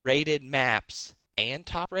top-rated maps and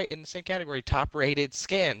in the same category, top-rated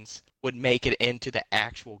skins would make it into the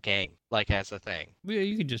actual game, as a thing. Yeah,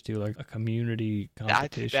 you could just do like a community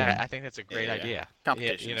competition. I think that's a great idea.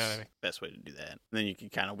 Competition is the best way to do that. And then you can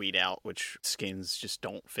kind of weed out which skins just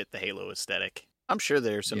don't fit the Halo aesthetic. I'm sure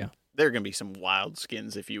there are going to be some wild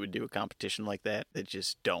skins if you would do a competition like that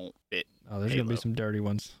just don't fit. Oh, there's going to be some dirty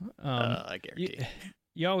ones. I guarantee.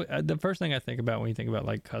 The first thing I think about when you think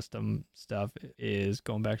about custom stuff is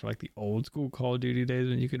going back to the old school Call of Duty days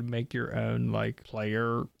when you could make your own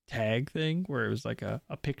player tag thing where it was a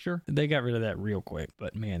picture. They got rid of that real quick,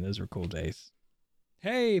 but man, those were cool days.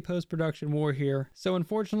 Hey, post-production war here. So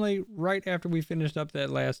unfortunately, right after we finished up that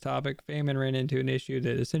last topic, Famine ran into an issue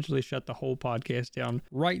that essentially shut the whole podcast down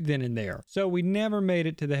right then and there. So we never made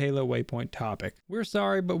it to the Halo Waypoint topic. We're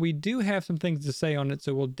sorry, but we do have some things to say on it,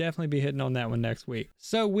 so we'll definitely be hitting on that one next week.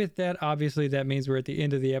 So with that, obviously that means we're at the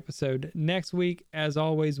end of the episode. Next week, as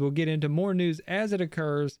always, we'll get into more news as it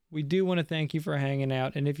occurs. We do want to thank you for hanging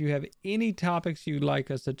out, and if you have any topics you'd like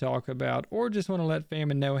us to talk about, or just want to let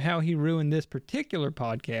Famine know how he ruined this particular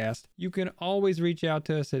podcast, you can always reach out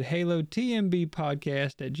to us at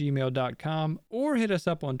halotmbpodcast@gmail.com or hit us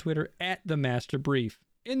up on Twitter @themasterbrief.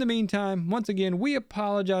 In the meantime, once again, we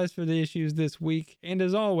apologize for the issues this week, and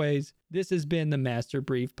as always, this has been the Master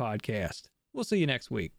Brief Podcast. We'll see you next week.